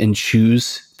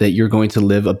choose that you're going to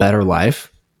live a better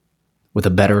life with a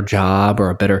better job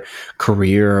or a better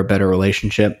career or a better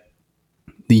relationship.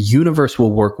 The universe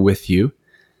will work with you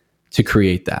to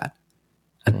create that.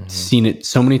 I've seen it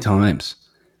so many times,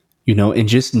 and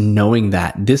just knowing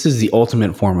that this is the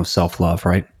ultimate form of self-love,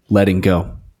 right? Letting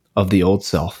go of the old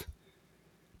self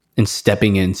and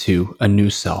stepping into a new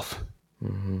self.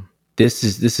 This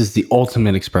is the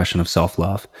ultimate expression of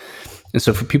self-love. And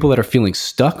so for people that are feeling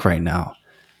stuck right now,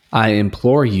 I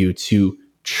implore you to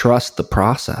trust the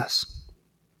process,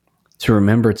 to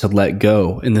remember to let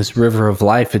go. In this river of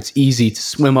life, it's easy to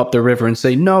swim up the river and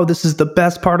say, no, this is the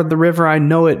best part of the river. I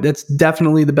know it. That's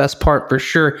definitely the best part for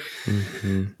sure.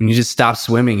 And you just stop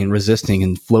swimming and resisting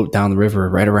and float down the river.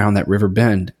 Right around that river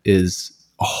bend is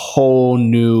a whole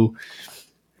new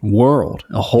world,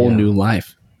 a whole new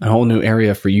life, a whole new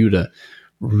area for you to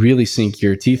really sink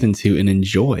your teeth into and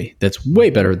enjoy. That's way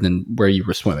better than where you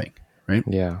were swimming, right?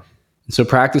 Yeah. And so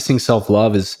practicing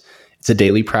self-love it's a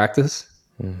daily practice.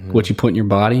 What you put in your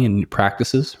body and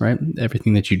practices, right?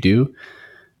 Everything that you do,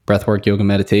 breathwork, yoga,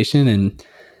 meditation. And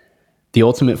the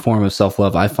ultimate form of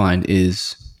self-love, I find,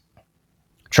 is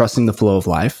trusting the flow of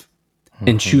life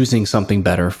and choosing something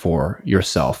better for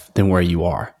yourself than where you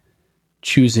are.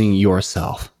 Choosing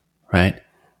yourself, right?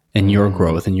 And your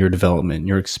growth and your development,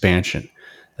 your expansion.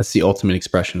 That's the ultimate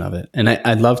expression of it. And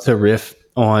I'd love to riff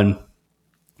on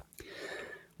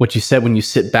what you said when you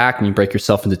sit back and you break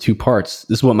yourself into two parts.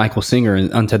 This is what Michael Singer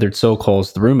in Untethered Soul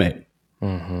calls the roommate,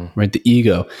 right? The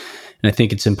ego. And I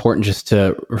think it's important just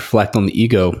to reflect on the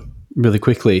ego really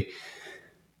quickly,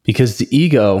 because the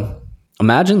ego,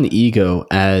 imagine the ego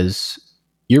as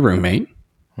your roommate,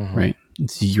 right?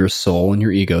 It's your soul and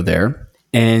your ego there.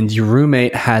 And your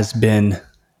roommate has been,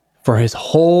 for his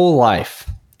whole life,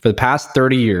 for the past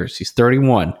 30 years, he's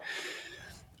 31,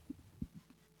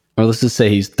 or let's just say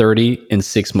he's 30 and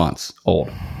 6 months old.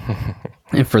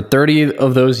 And for 30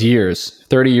 of those years,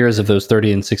 30 years of those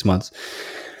 30 and 6 months,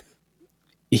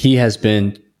 he has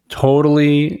been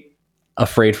totally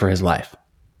afraid for his life.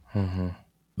 And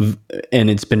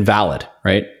it's been valid,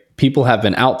 right? People have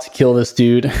been out to kill this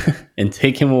dude and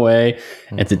take him away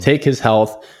and to take his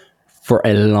health for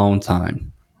a long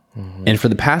time. And for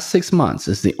the past 6 months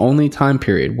is the only time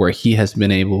period where he's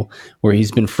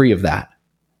been free of that.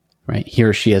 Right? He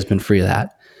or she has been free of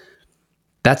that.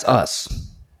 That's us.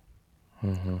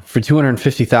 For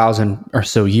 250,000 or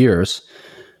so years,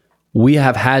 we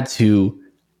have had to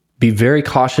be very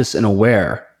cautious and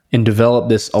aware and develop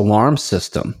this alarm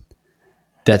system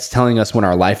that's telling us when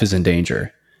our life is in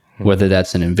danger, whether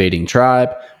that's an invading tribe,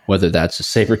 whether that's a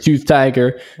saber-toothed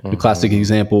tiger, the classic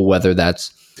example, whether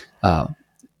that's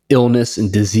illness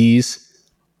and disease,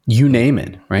 you name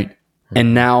it, right?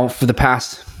 And now for the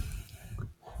past,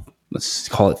 let's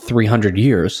call it 300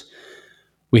 years,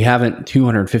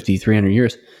 250, 300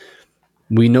 years,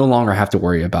 we no longer have to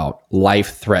worry about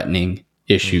life-threatening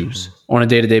issues on a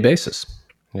day-to-day basis.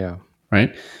 Yeah.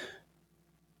 Right?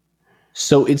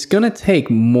 So it's going to take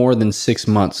more than 6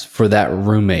 months for that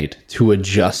roommate to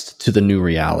adjust to the new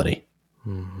reality,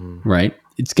 right?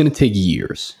 It's going to take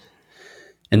years.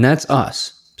 And that's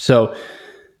us. So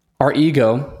our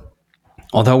ego,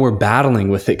 although we're battling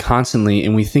with it constantly,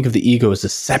 and we think of the ego as a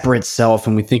separate self,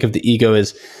 and we think of the ego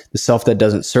as the self that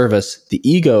doesn't serve us, the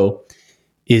ego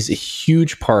is a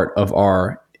huge part of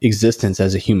our existence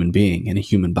as a human being in a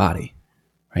human body,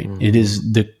 right? It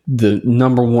is the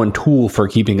number one tool for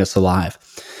keeping us alive.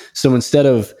 So instead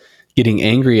of getting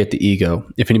angry at the ego,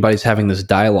 if anybody's having this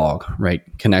dialogue, right,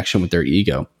 connection with their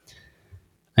ego,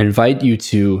 I invite you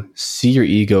to see your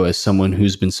ego as someone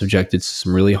who's been subjected to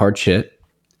some really hard shit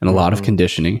and a lot of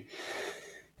conditioning,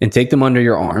 and take them under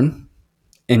your arm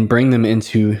and bring them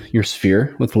into your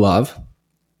sphere with love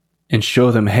and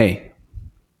show them, hey,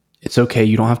 it's okay.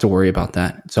 You don't have to worry about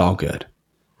that. It's all good.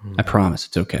 I promise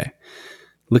it's okay.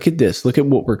 Look at this. Look at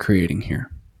what we're creating here.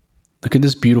 Look at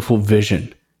this beautiful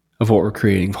vision of what we're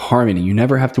creating, of harmony. You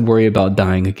never have to worry about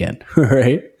dying again,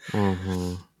 right?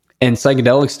 And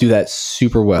psychedelics do that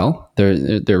super well.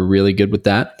 They're really good with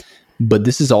that. But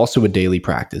this is also a daily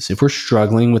practice. If we're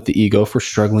struggling with the ego, if we're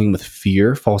struggling with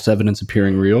fear, false evidence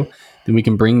appearing real, then we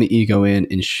can bring the ego in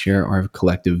and share our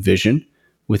collective vision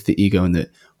with the ego. And that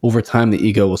over time, the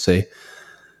ego will say,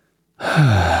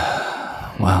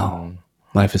 wow,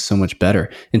 life is so much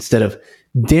better. Instead of,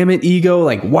 damn it, ego,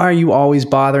 like, why are you always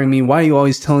bothering me? Why are you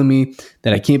always telling me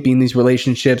that I can't be in these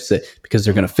relationships because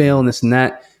they're going to fail and this and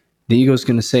that? The ego is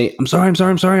going to say, I'm sorry.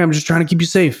 I'm just trying to keep you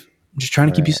safe. I'm just trying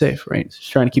to keep you safe, right?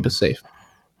 Just trying to keep us safe.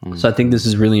 So I think this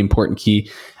is really important key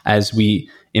as we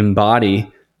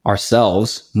embody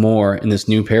ourselves more in this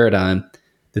new paradigm,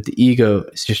 that the ego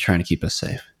is just trying to keep us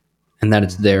safe, and that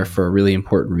it's there for a really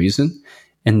important reason,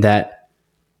 and that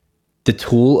the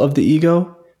tool of the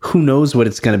ego, who knows what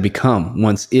it's going to become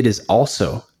once it is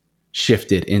also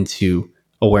shifted into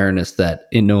awareness that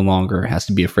it no longer has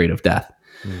to be afraid of death.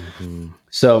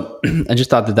 So I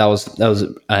just thought that was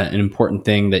an important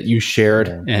thing that you shared,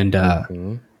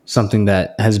 and something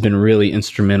that has been really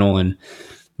instrumental in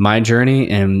my journey.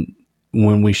 And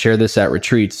when we share this at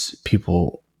retreats,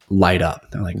 people light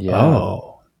up. They're like,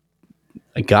 oh,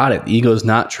 I got it. The ego's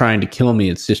not trying to kill me.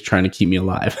 It's just trying to keep me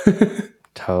alive.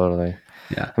 Totally.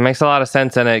 Yeah. It makes a lot of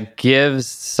sense, and it gives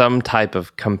some type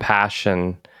of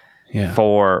compassion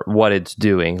for what it's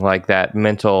doing, like that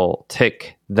mental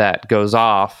tick that goes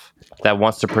off that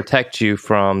wants to protect you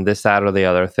from this, that, or the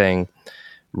other thing.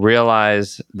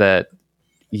 Realize that,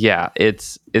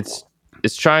 it's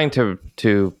trying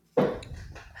to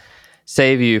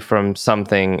save you from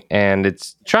something, and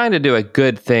it's trying to do a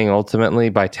good thing ultimately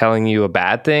by telling you a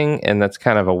bad thing. And that's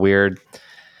kind of a weird,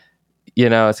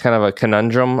 it's kind of a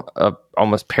conundrum,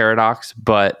 almost paradox,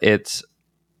 but it's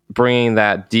bringing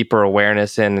that deeper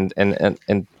awareness in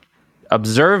and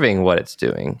observing what it's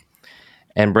doing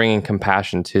and bringing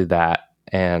compassion to that.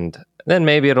 And then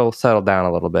maybe it'll settle down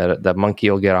a little bit. The monkey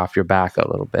will get off your back a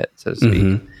little bit, so to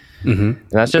speak. And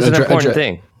that's just an important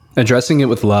thing. Addressing it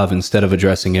with love instead of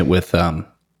addressing it with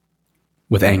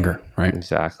anger, right?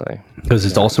 Exactly. Because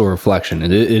it's also a reflection.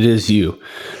 It is you.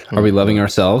 Are we loving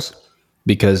ourselves?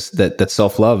 Because that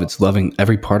self-love, it's loving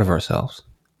every part of ourselves,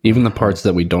 even the parts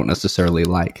that we don't necessarily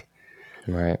like.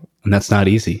 Right. And that's not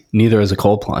easy. Neither is a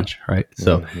cold plunge, right?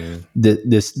 So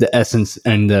the essence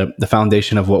and the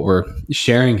foundation of what we're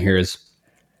sharing here is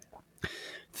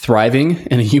thriving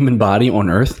in a human body on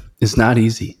earth is not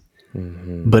easy,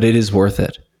 but it is worth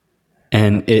it.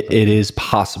 And it is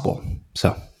possible.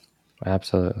 So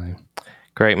absolutely.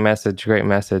 Great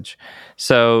message.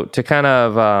 So to kind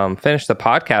of finish the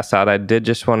podcast out, I did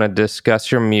just want to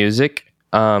discuss your music.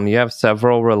 You have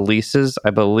several releases. I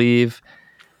believe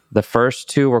the first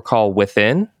two were called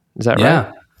Within. Is that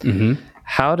right? Yeah.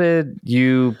 How did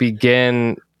you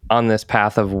begin on this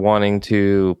path of wanting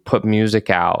to put music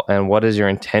out? And what is your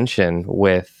intention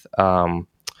with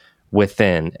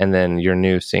Within and then your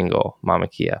new single, Mama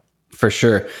Kia? For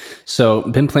sure. So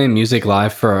been playing music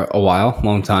live for a while,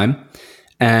 long time.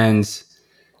 And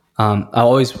I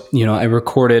always, I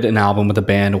recorded an album with a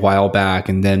band a while back,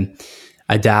 and then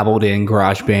I dabbled in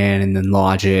GarageBand and then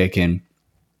Logic, and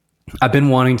I've been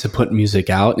wanting to put music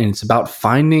out, and it's about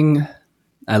finding,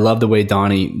 I love the way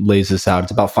Donnie lays this out.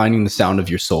 It's about finding the sound of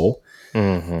your soul.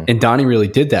 And Donnie really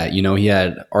did that. He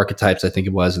had Archetypes, I think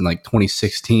it was in like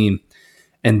 2016.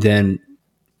 And then,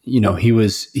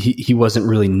 he wasn't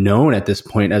really known at this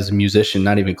point as a musician,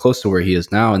 not even close to where he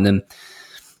is now. And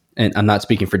I'm not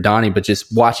speaking for Donnie, but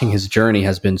just watching his journey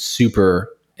has been super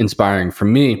inspiring for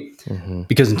me,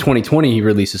 because in 2020 he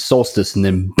releases Solstice, and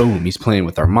then boom, he's playing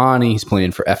with Armani, he's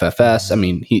playing for FFS. I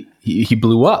mean, he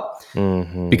blew up.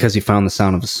 because he found the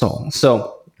sound of his soul.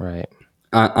 So Right.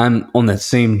 I'm on that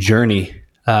same journey,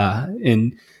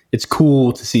 and it's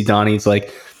cool to see Donnie's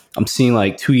like, I'm seeing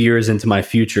like 2 years into my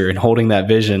future and holding that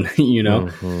vision,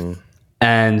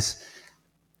 and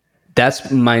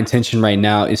that's my intention right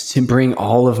now, is to bring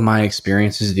all of my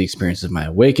experiences, the experiences of my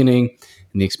awakening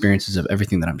and the experiences of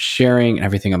everything that I'm sharing and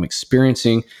everything I'm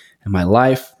experiencing in my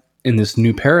life in this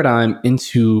new paradigm,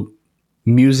 into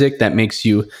music that makes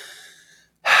you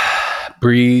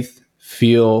breathe,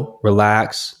 feel,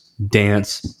 relax,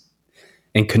 dance,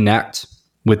 and connect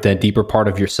with that deeper part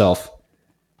of yourself.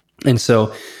 And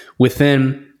so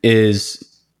within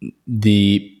is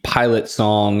the pilot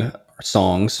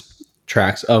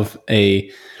tracks of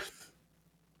a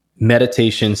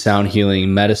meditation, sound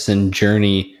healing, medicine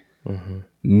journey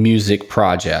music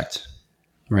project,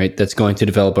 right? That's going to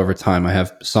develop over time. I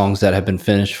have songs that have been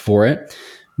finished for it,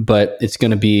 but it's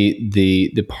going to be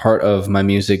the part of my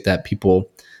music that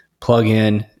people plug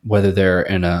in, whether they're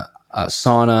in a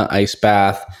sauna, ice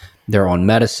bath, they're on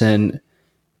medicine.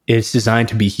 It's designed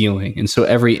to be healing. And so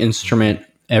every instrument,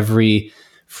 every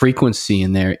frequency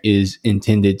in there is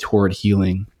intended toward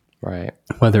healing. Right.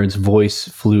 Whether it's voice,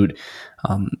 flute,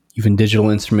 even digital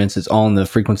instruments, it's all in the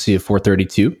frequency of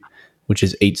 432, which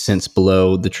is 8 cents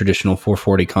below the traditional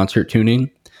 440 concert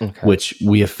tuning, which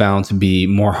we have found to be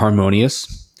more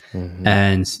harmonious.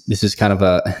 And this is kind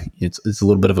of it's a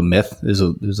little bit of a myth. There's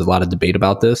a lot of debate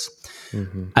about this.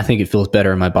 I think it feels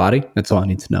better in my body. That's all I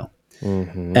need to know.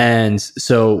 And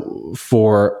so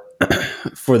for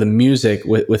the music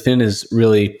within is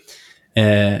really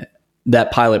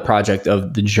that pilot project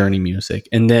of the journey music.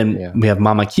 And then we have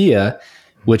Mama Kia,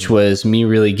 which was me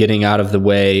really getting out of the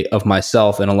way of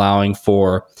myself and allowing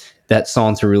for that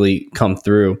song to really come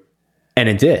through. And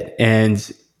it did.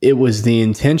 And it was the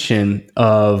intention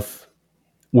of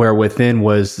where within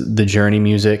was the journey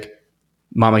music.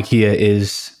 Mama Kia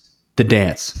is the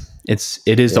dance.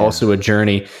 It is also a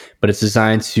journey, but it's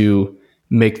designed to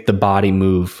make the body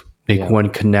move, make one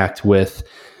connect with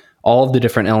all of the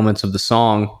different elements of the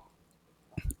song.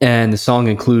 And the song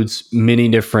includes many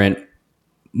different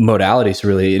modalities,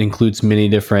 really. It includes many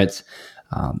different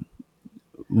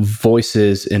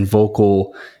voices and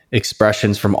vocal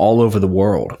expressions from all over the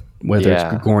world, whether it's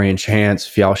Gregorian chants,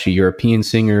 Fialshi European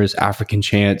singers, African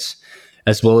chants,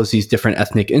 as well as these different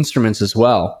ethnic instruments as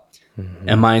well.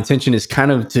 And my intention is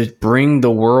kind of to bring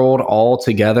the world all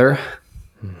together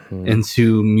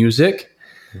into music,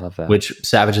 Love that. which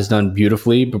Savage has done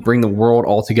beautifully, but bring the world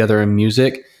all together in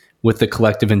music with the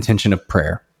collective intention of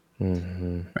prayer.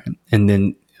 Right? And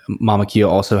then Mama Kia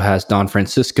also has Don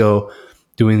Francisco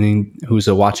who's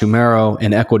a Huachumero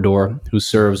in Ecuador, who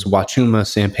serves Huachuma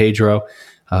San Pedro,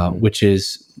 which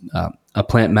is a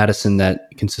plant medicine that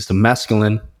consists of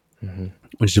mescaline,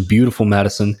 which is a beautiful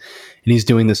medicine. And he's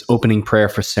doing this opening prayer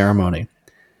for ceremony.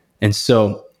 And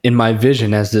so in my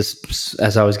vision,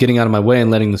 as I was getting out of my way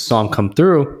and letting the song come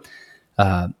through,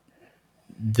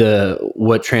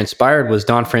 what transpired was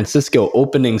Don Francisco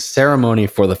opening ceremony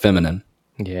for the feminine.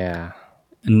 Yeah.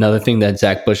 Another thing that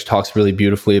Zach Bush talks really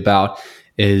beautifully about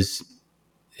is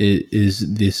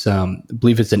this, I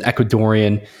believe it's an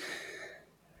Ecuadorian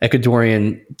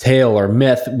tale or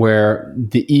myth where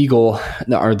the eagle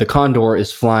or the condor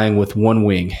is flying with one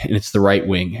wing, and it's the right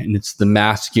wing, and it's the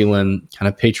masculine kind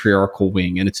of patriarchal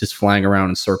wing, and it's just flying around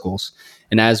in circles.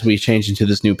 And as we change into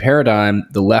this new paradigm,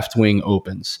 the left wing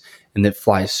opens and it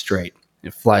flies straight.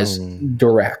 It flies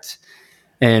direct.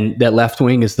 And that left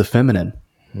wing is the feminine.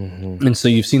 And so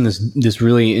you've seen this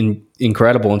really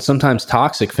incredible and sometimes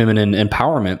toxic feminine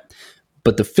empowerment,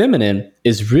 but the feminine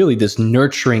is really this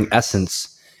nurturing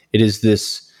essence. It is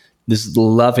this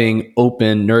loving,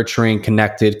 open, nurturing,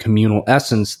 connected, communal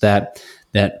essence that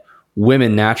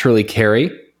women naturally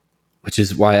carry, which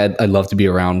is why I love to be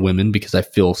around women, because I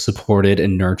feel supported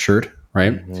and nurtured,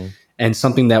 right? And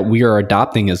something that we are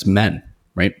adopting as men,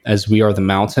 right? As we are the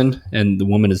mountain and the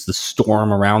woman is the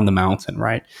storm around the mountain,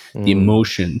 right? The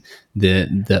emotion,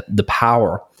 the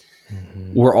power.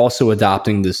 We're also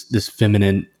adopting this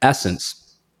feminine essence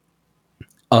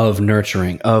of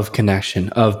nurturing, of connection,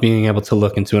 of being able to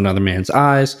look into another man's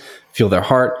eyes, feel their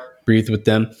heart, breathe with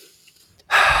them,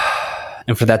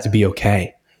 and for that to be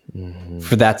okay,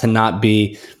 for that to not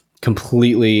be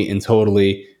completely and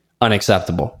totally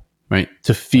unacceptable, right?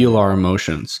 To feel our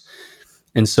emotions.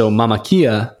 And so Mama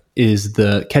Kia is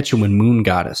the Quechuan moon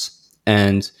goddess,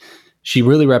 and she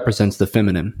really represents the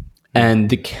feminine. And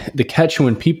the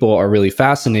Quechuan people are really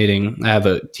fascinating. I have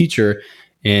a teacher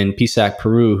in Pisac,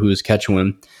 Peru, who is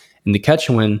Quechuan, and the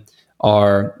Quechuan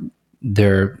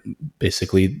they're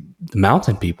basically the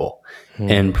mountain people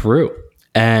in Peru.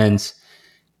 And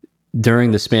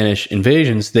during the Spanish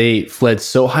invasions, they fled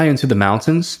so high into the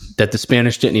mountains that the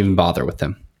Spanish didn't even bother with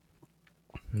them.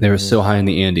 They were so high in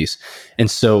the Andes.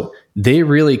 And so they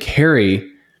really carry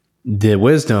the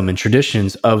wisdom and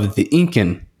traditions of the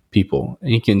Incan people,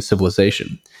 Incan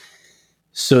civilization.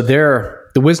 So they're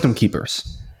the wisdom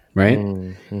keepers, right?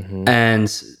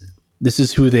 And this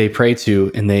is who they pray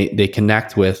to and they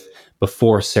connect with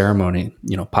before ceremony.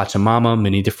 You know, Pachamama,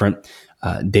 many different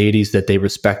deities that they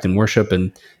respect and worship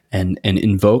and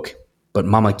invoke. But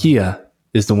Mama Kia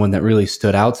is the one that really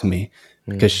stood out to me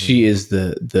because she is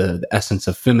the essence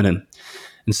of feminine.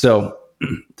 And so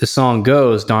the song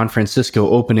goes, Don Francisco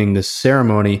opening this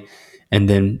ceremony, and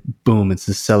then boom, it's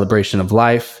this celebration of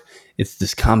life. It's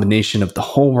this combination of the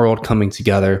whole world coming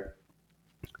together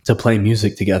to play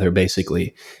music together,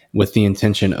 basically, with the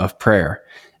intention of prayer.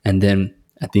 And then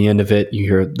at the end of it, you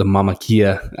hear the Mama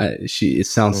Kia. It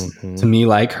sounds to me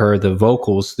like her, the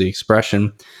vocals, the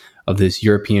expression of this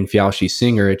European Fiauchi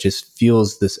singer. It just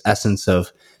feels this essence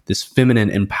of this feminine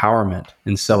empowerment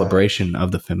and celebration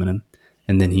of the feminine.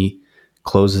 And then he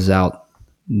closes out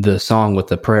the song with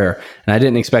the prayer. And I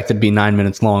didn't expect it to be 9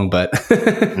 minutes long, but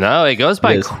no, it goes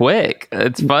by quick.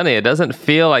 It's funny. It doesn't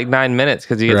feel like 9 minutes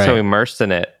because you get so immersed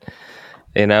in it.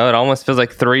 You know, it almost feels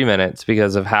like 3 minutes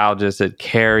because of how just it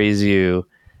carries you.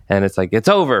 And it's like, it's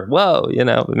over. Whoa, you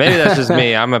know, maybe that's just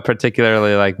me. I'm a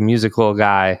particularly like musical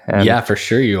guy. And, yeah, for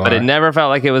sure you are. But it never felt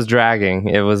like it was dragging.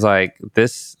 It was like,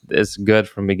 this is good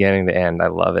from beginning to end. I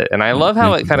love it. And I love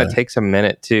how it kind of takes a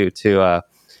minute too to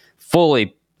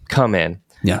fully come in.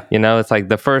 Yeah. You know, it's like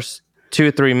the first 2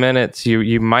 or 3 minutes,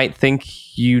 you might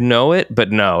think you know it,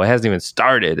 but no, it hasn't even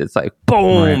started. It's like,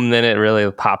 boom, then it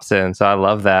really pops in. So I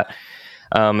love that.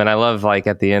 And I love like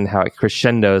at the end how it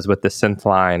crescendos with the synth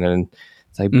line and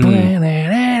it's like,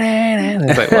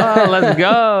 it's like, whoa, let's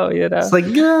go, you know? It's like,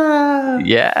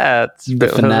 yeah, it's the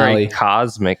finale. Very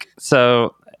cosmic.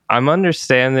 So I'm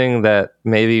understanding that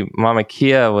maybe Mama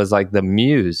Kia was like the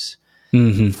muse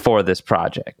for this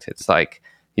project. It's like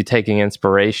you're taking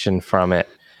inspiration from it,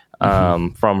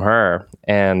 from her.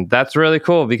 And that's really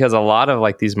cool because a lot of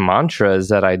like these mantras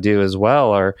that I do as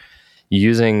well are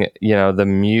using, you know, the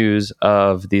muse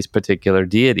of these particular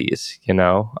deities, you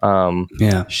know,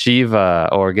 Shiva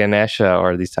or Ganesha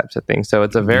or these types of things. So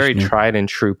it's a very tried and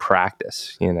true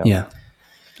practice, you know? Yeah,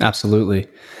 absolutely.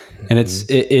 And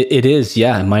it is,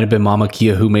 it might have been Mama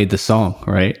Kia who made the song,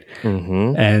 right?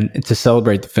 And to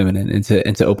celebrate the feminine and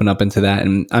to open up into that.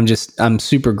 And I'm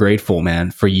super grateful,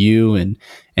 man, for you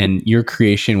and your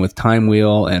creation with Time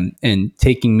Wheel and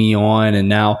taking me on. And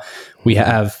now we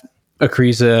have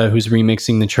Akriza, who's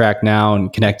remixing the track now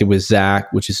and connected with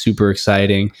Zach, which is super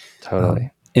exciting. Totally.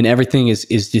 And everything is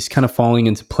just kind of falling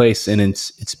into place. And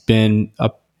it's been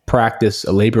a practice,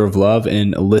 a labor of love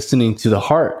and listening to the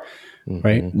heart,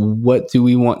 right? What do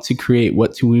we want to create?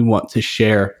 What do we want to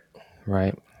share?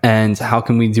 Right. And how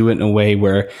can we do it in a way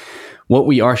where what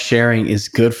we are sharing is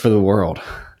good for the world,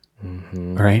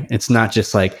 right? It's not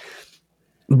just like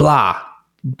blah,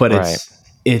 but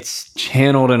it's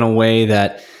channeled in a way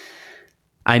that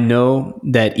I know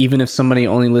that even if somebody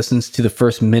only listens to the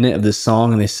first minute of this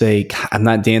song and they say, I'm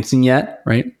not dancing yet,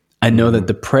 right? I know that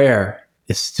the prayer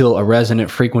is still a resonant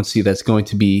frequency that's going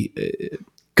to be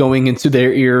going into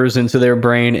their ears, into their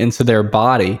brain, into their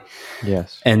body.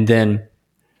 Yes. And then,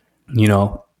 you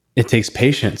know, it takes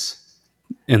patience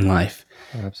in life.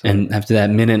 Absolutely. And after that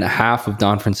minute and a half of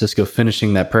Don Francisco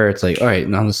finishing that prayer, it's like, all right,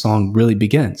 now the song really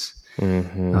begins.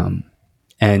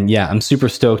 And yeah, I'm super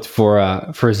stoked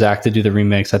for Zach to do the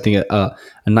remix. I think a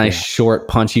nice short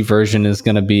punchy version is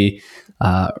going to be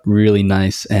really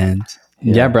nice. And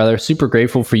yeah, brother, super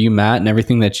grateful for you, Matt, and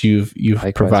everything that you've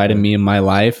provided me in my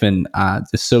life. And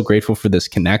just so grateful for this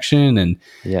connection and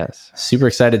super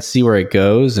excited to see where it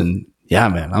goes. And yeah,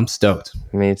 man, I'm stoked.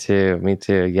 Me too.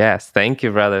 Yes. Thank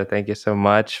you, brother. Thank you so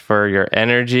much for your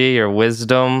energy, your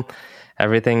wisdom,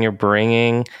 everything you're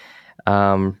bringing.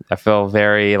 I feel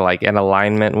very like in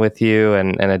alignment with you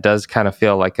and it does kind of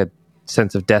feel like a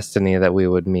sense of destiny that we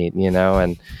would meet, you know,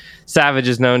 and Savage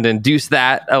is known to induce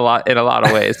that in a lot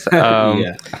of ways.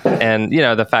 And you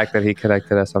know, the fact that he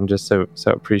connected us, I'm just so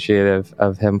appreciative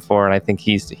of him for, and I think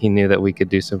he knew that we could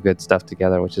do some good stuff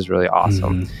together, which is really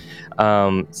awesome.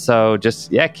 So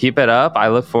just, keep it up. I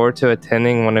look forward to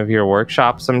attending one of your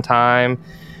workshops sometime.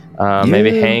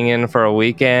 Maybe hanging for a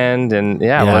weekend and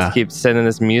let's keep sending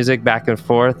this music back and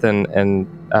forth and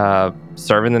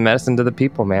serving the medicine to the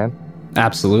people, man.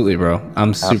 Absolutely, bro.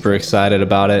 I'm super excited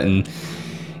about it. And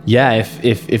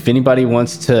if anybody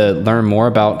wants to learn more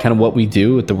about kind of what we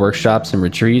do with the workshops and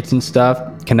retreats and stuff,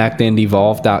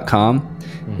 connectandevolve.com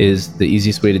is the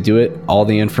easiest way to do it. All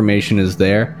the information is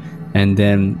there. And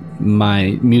then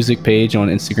my music page on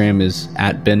Instagram is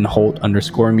at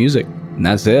 @BenHolt_music. And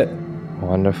that's it.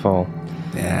 Wonderful.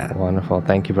 Yeah. Wonderful.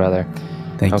 Thank you, brother.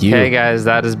 Thank you. Okay, guys,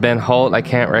 that has been Holt. I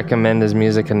can't recommend his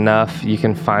music enough. You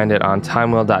can find it on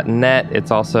timewheel.net.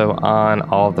 It's also on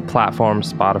all of the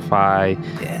platforms, Spotify,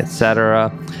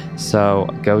 etc. So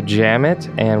go jam it,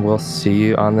 and we'll see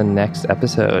you on the next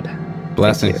episode.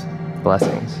 Blessings.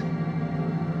 Blessings.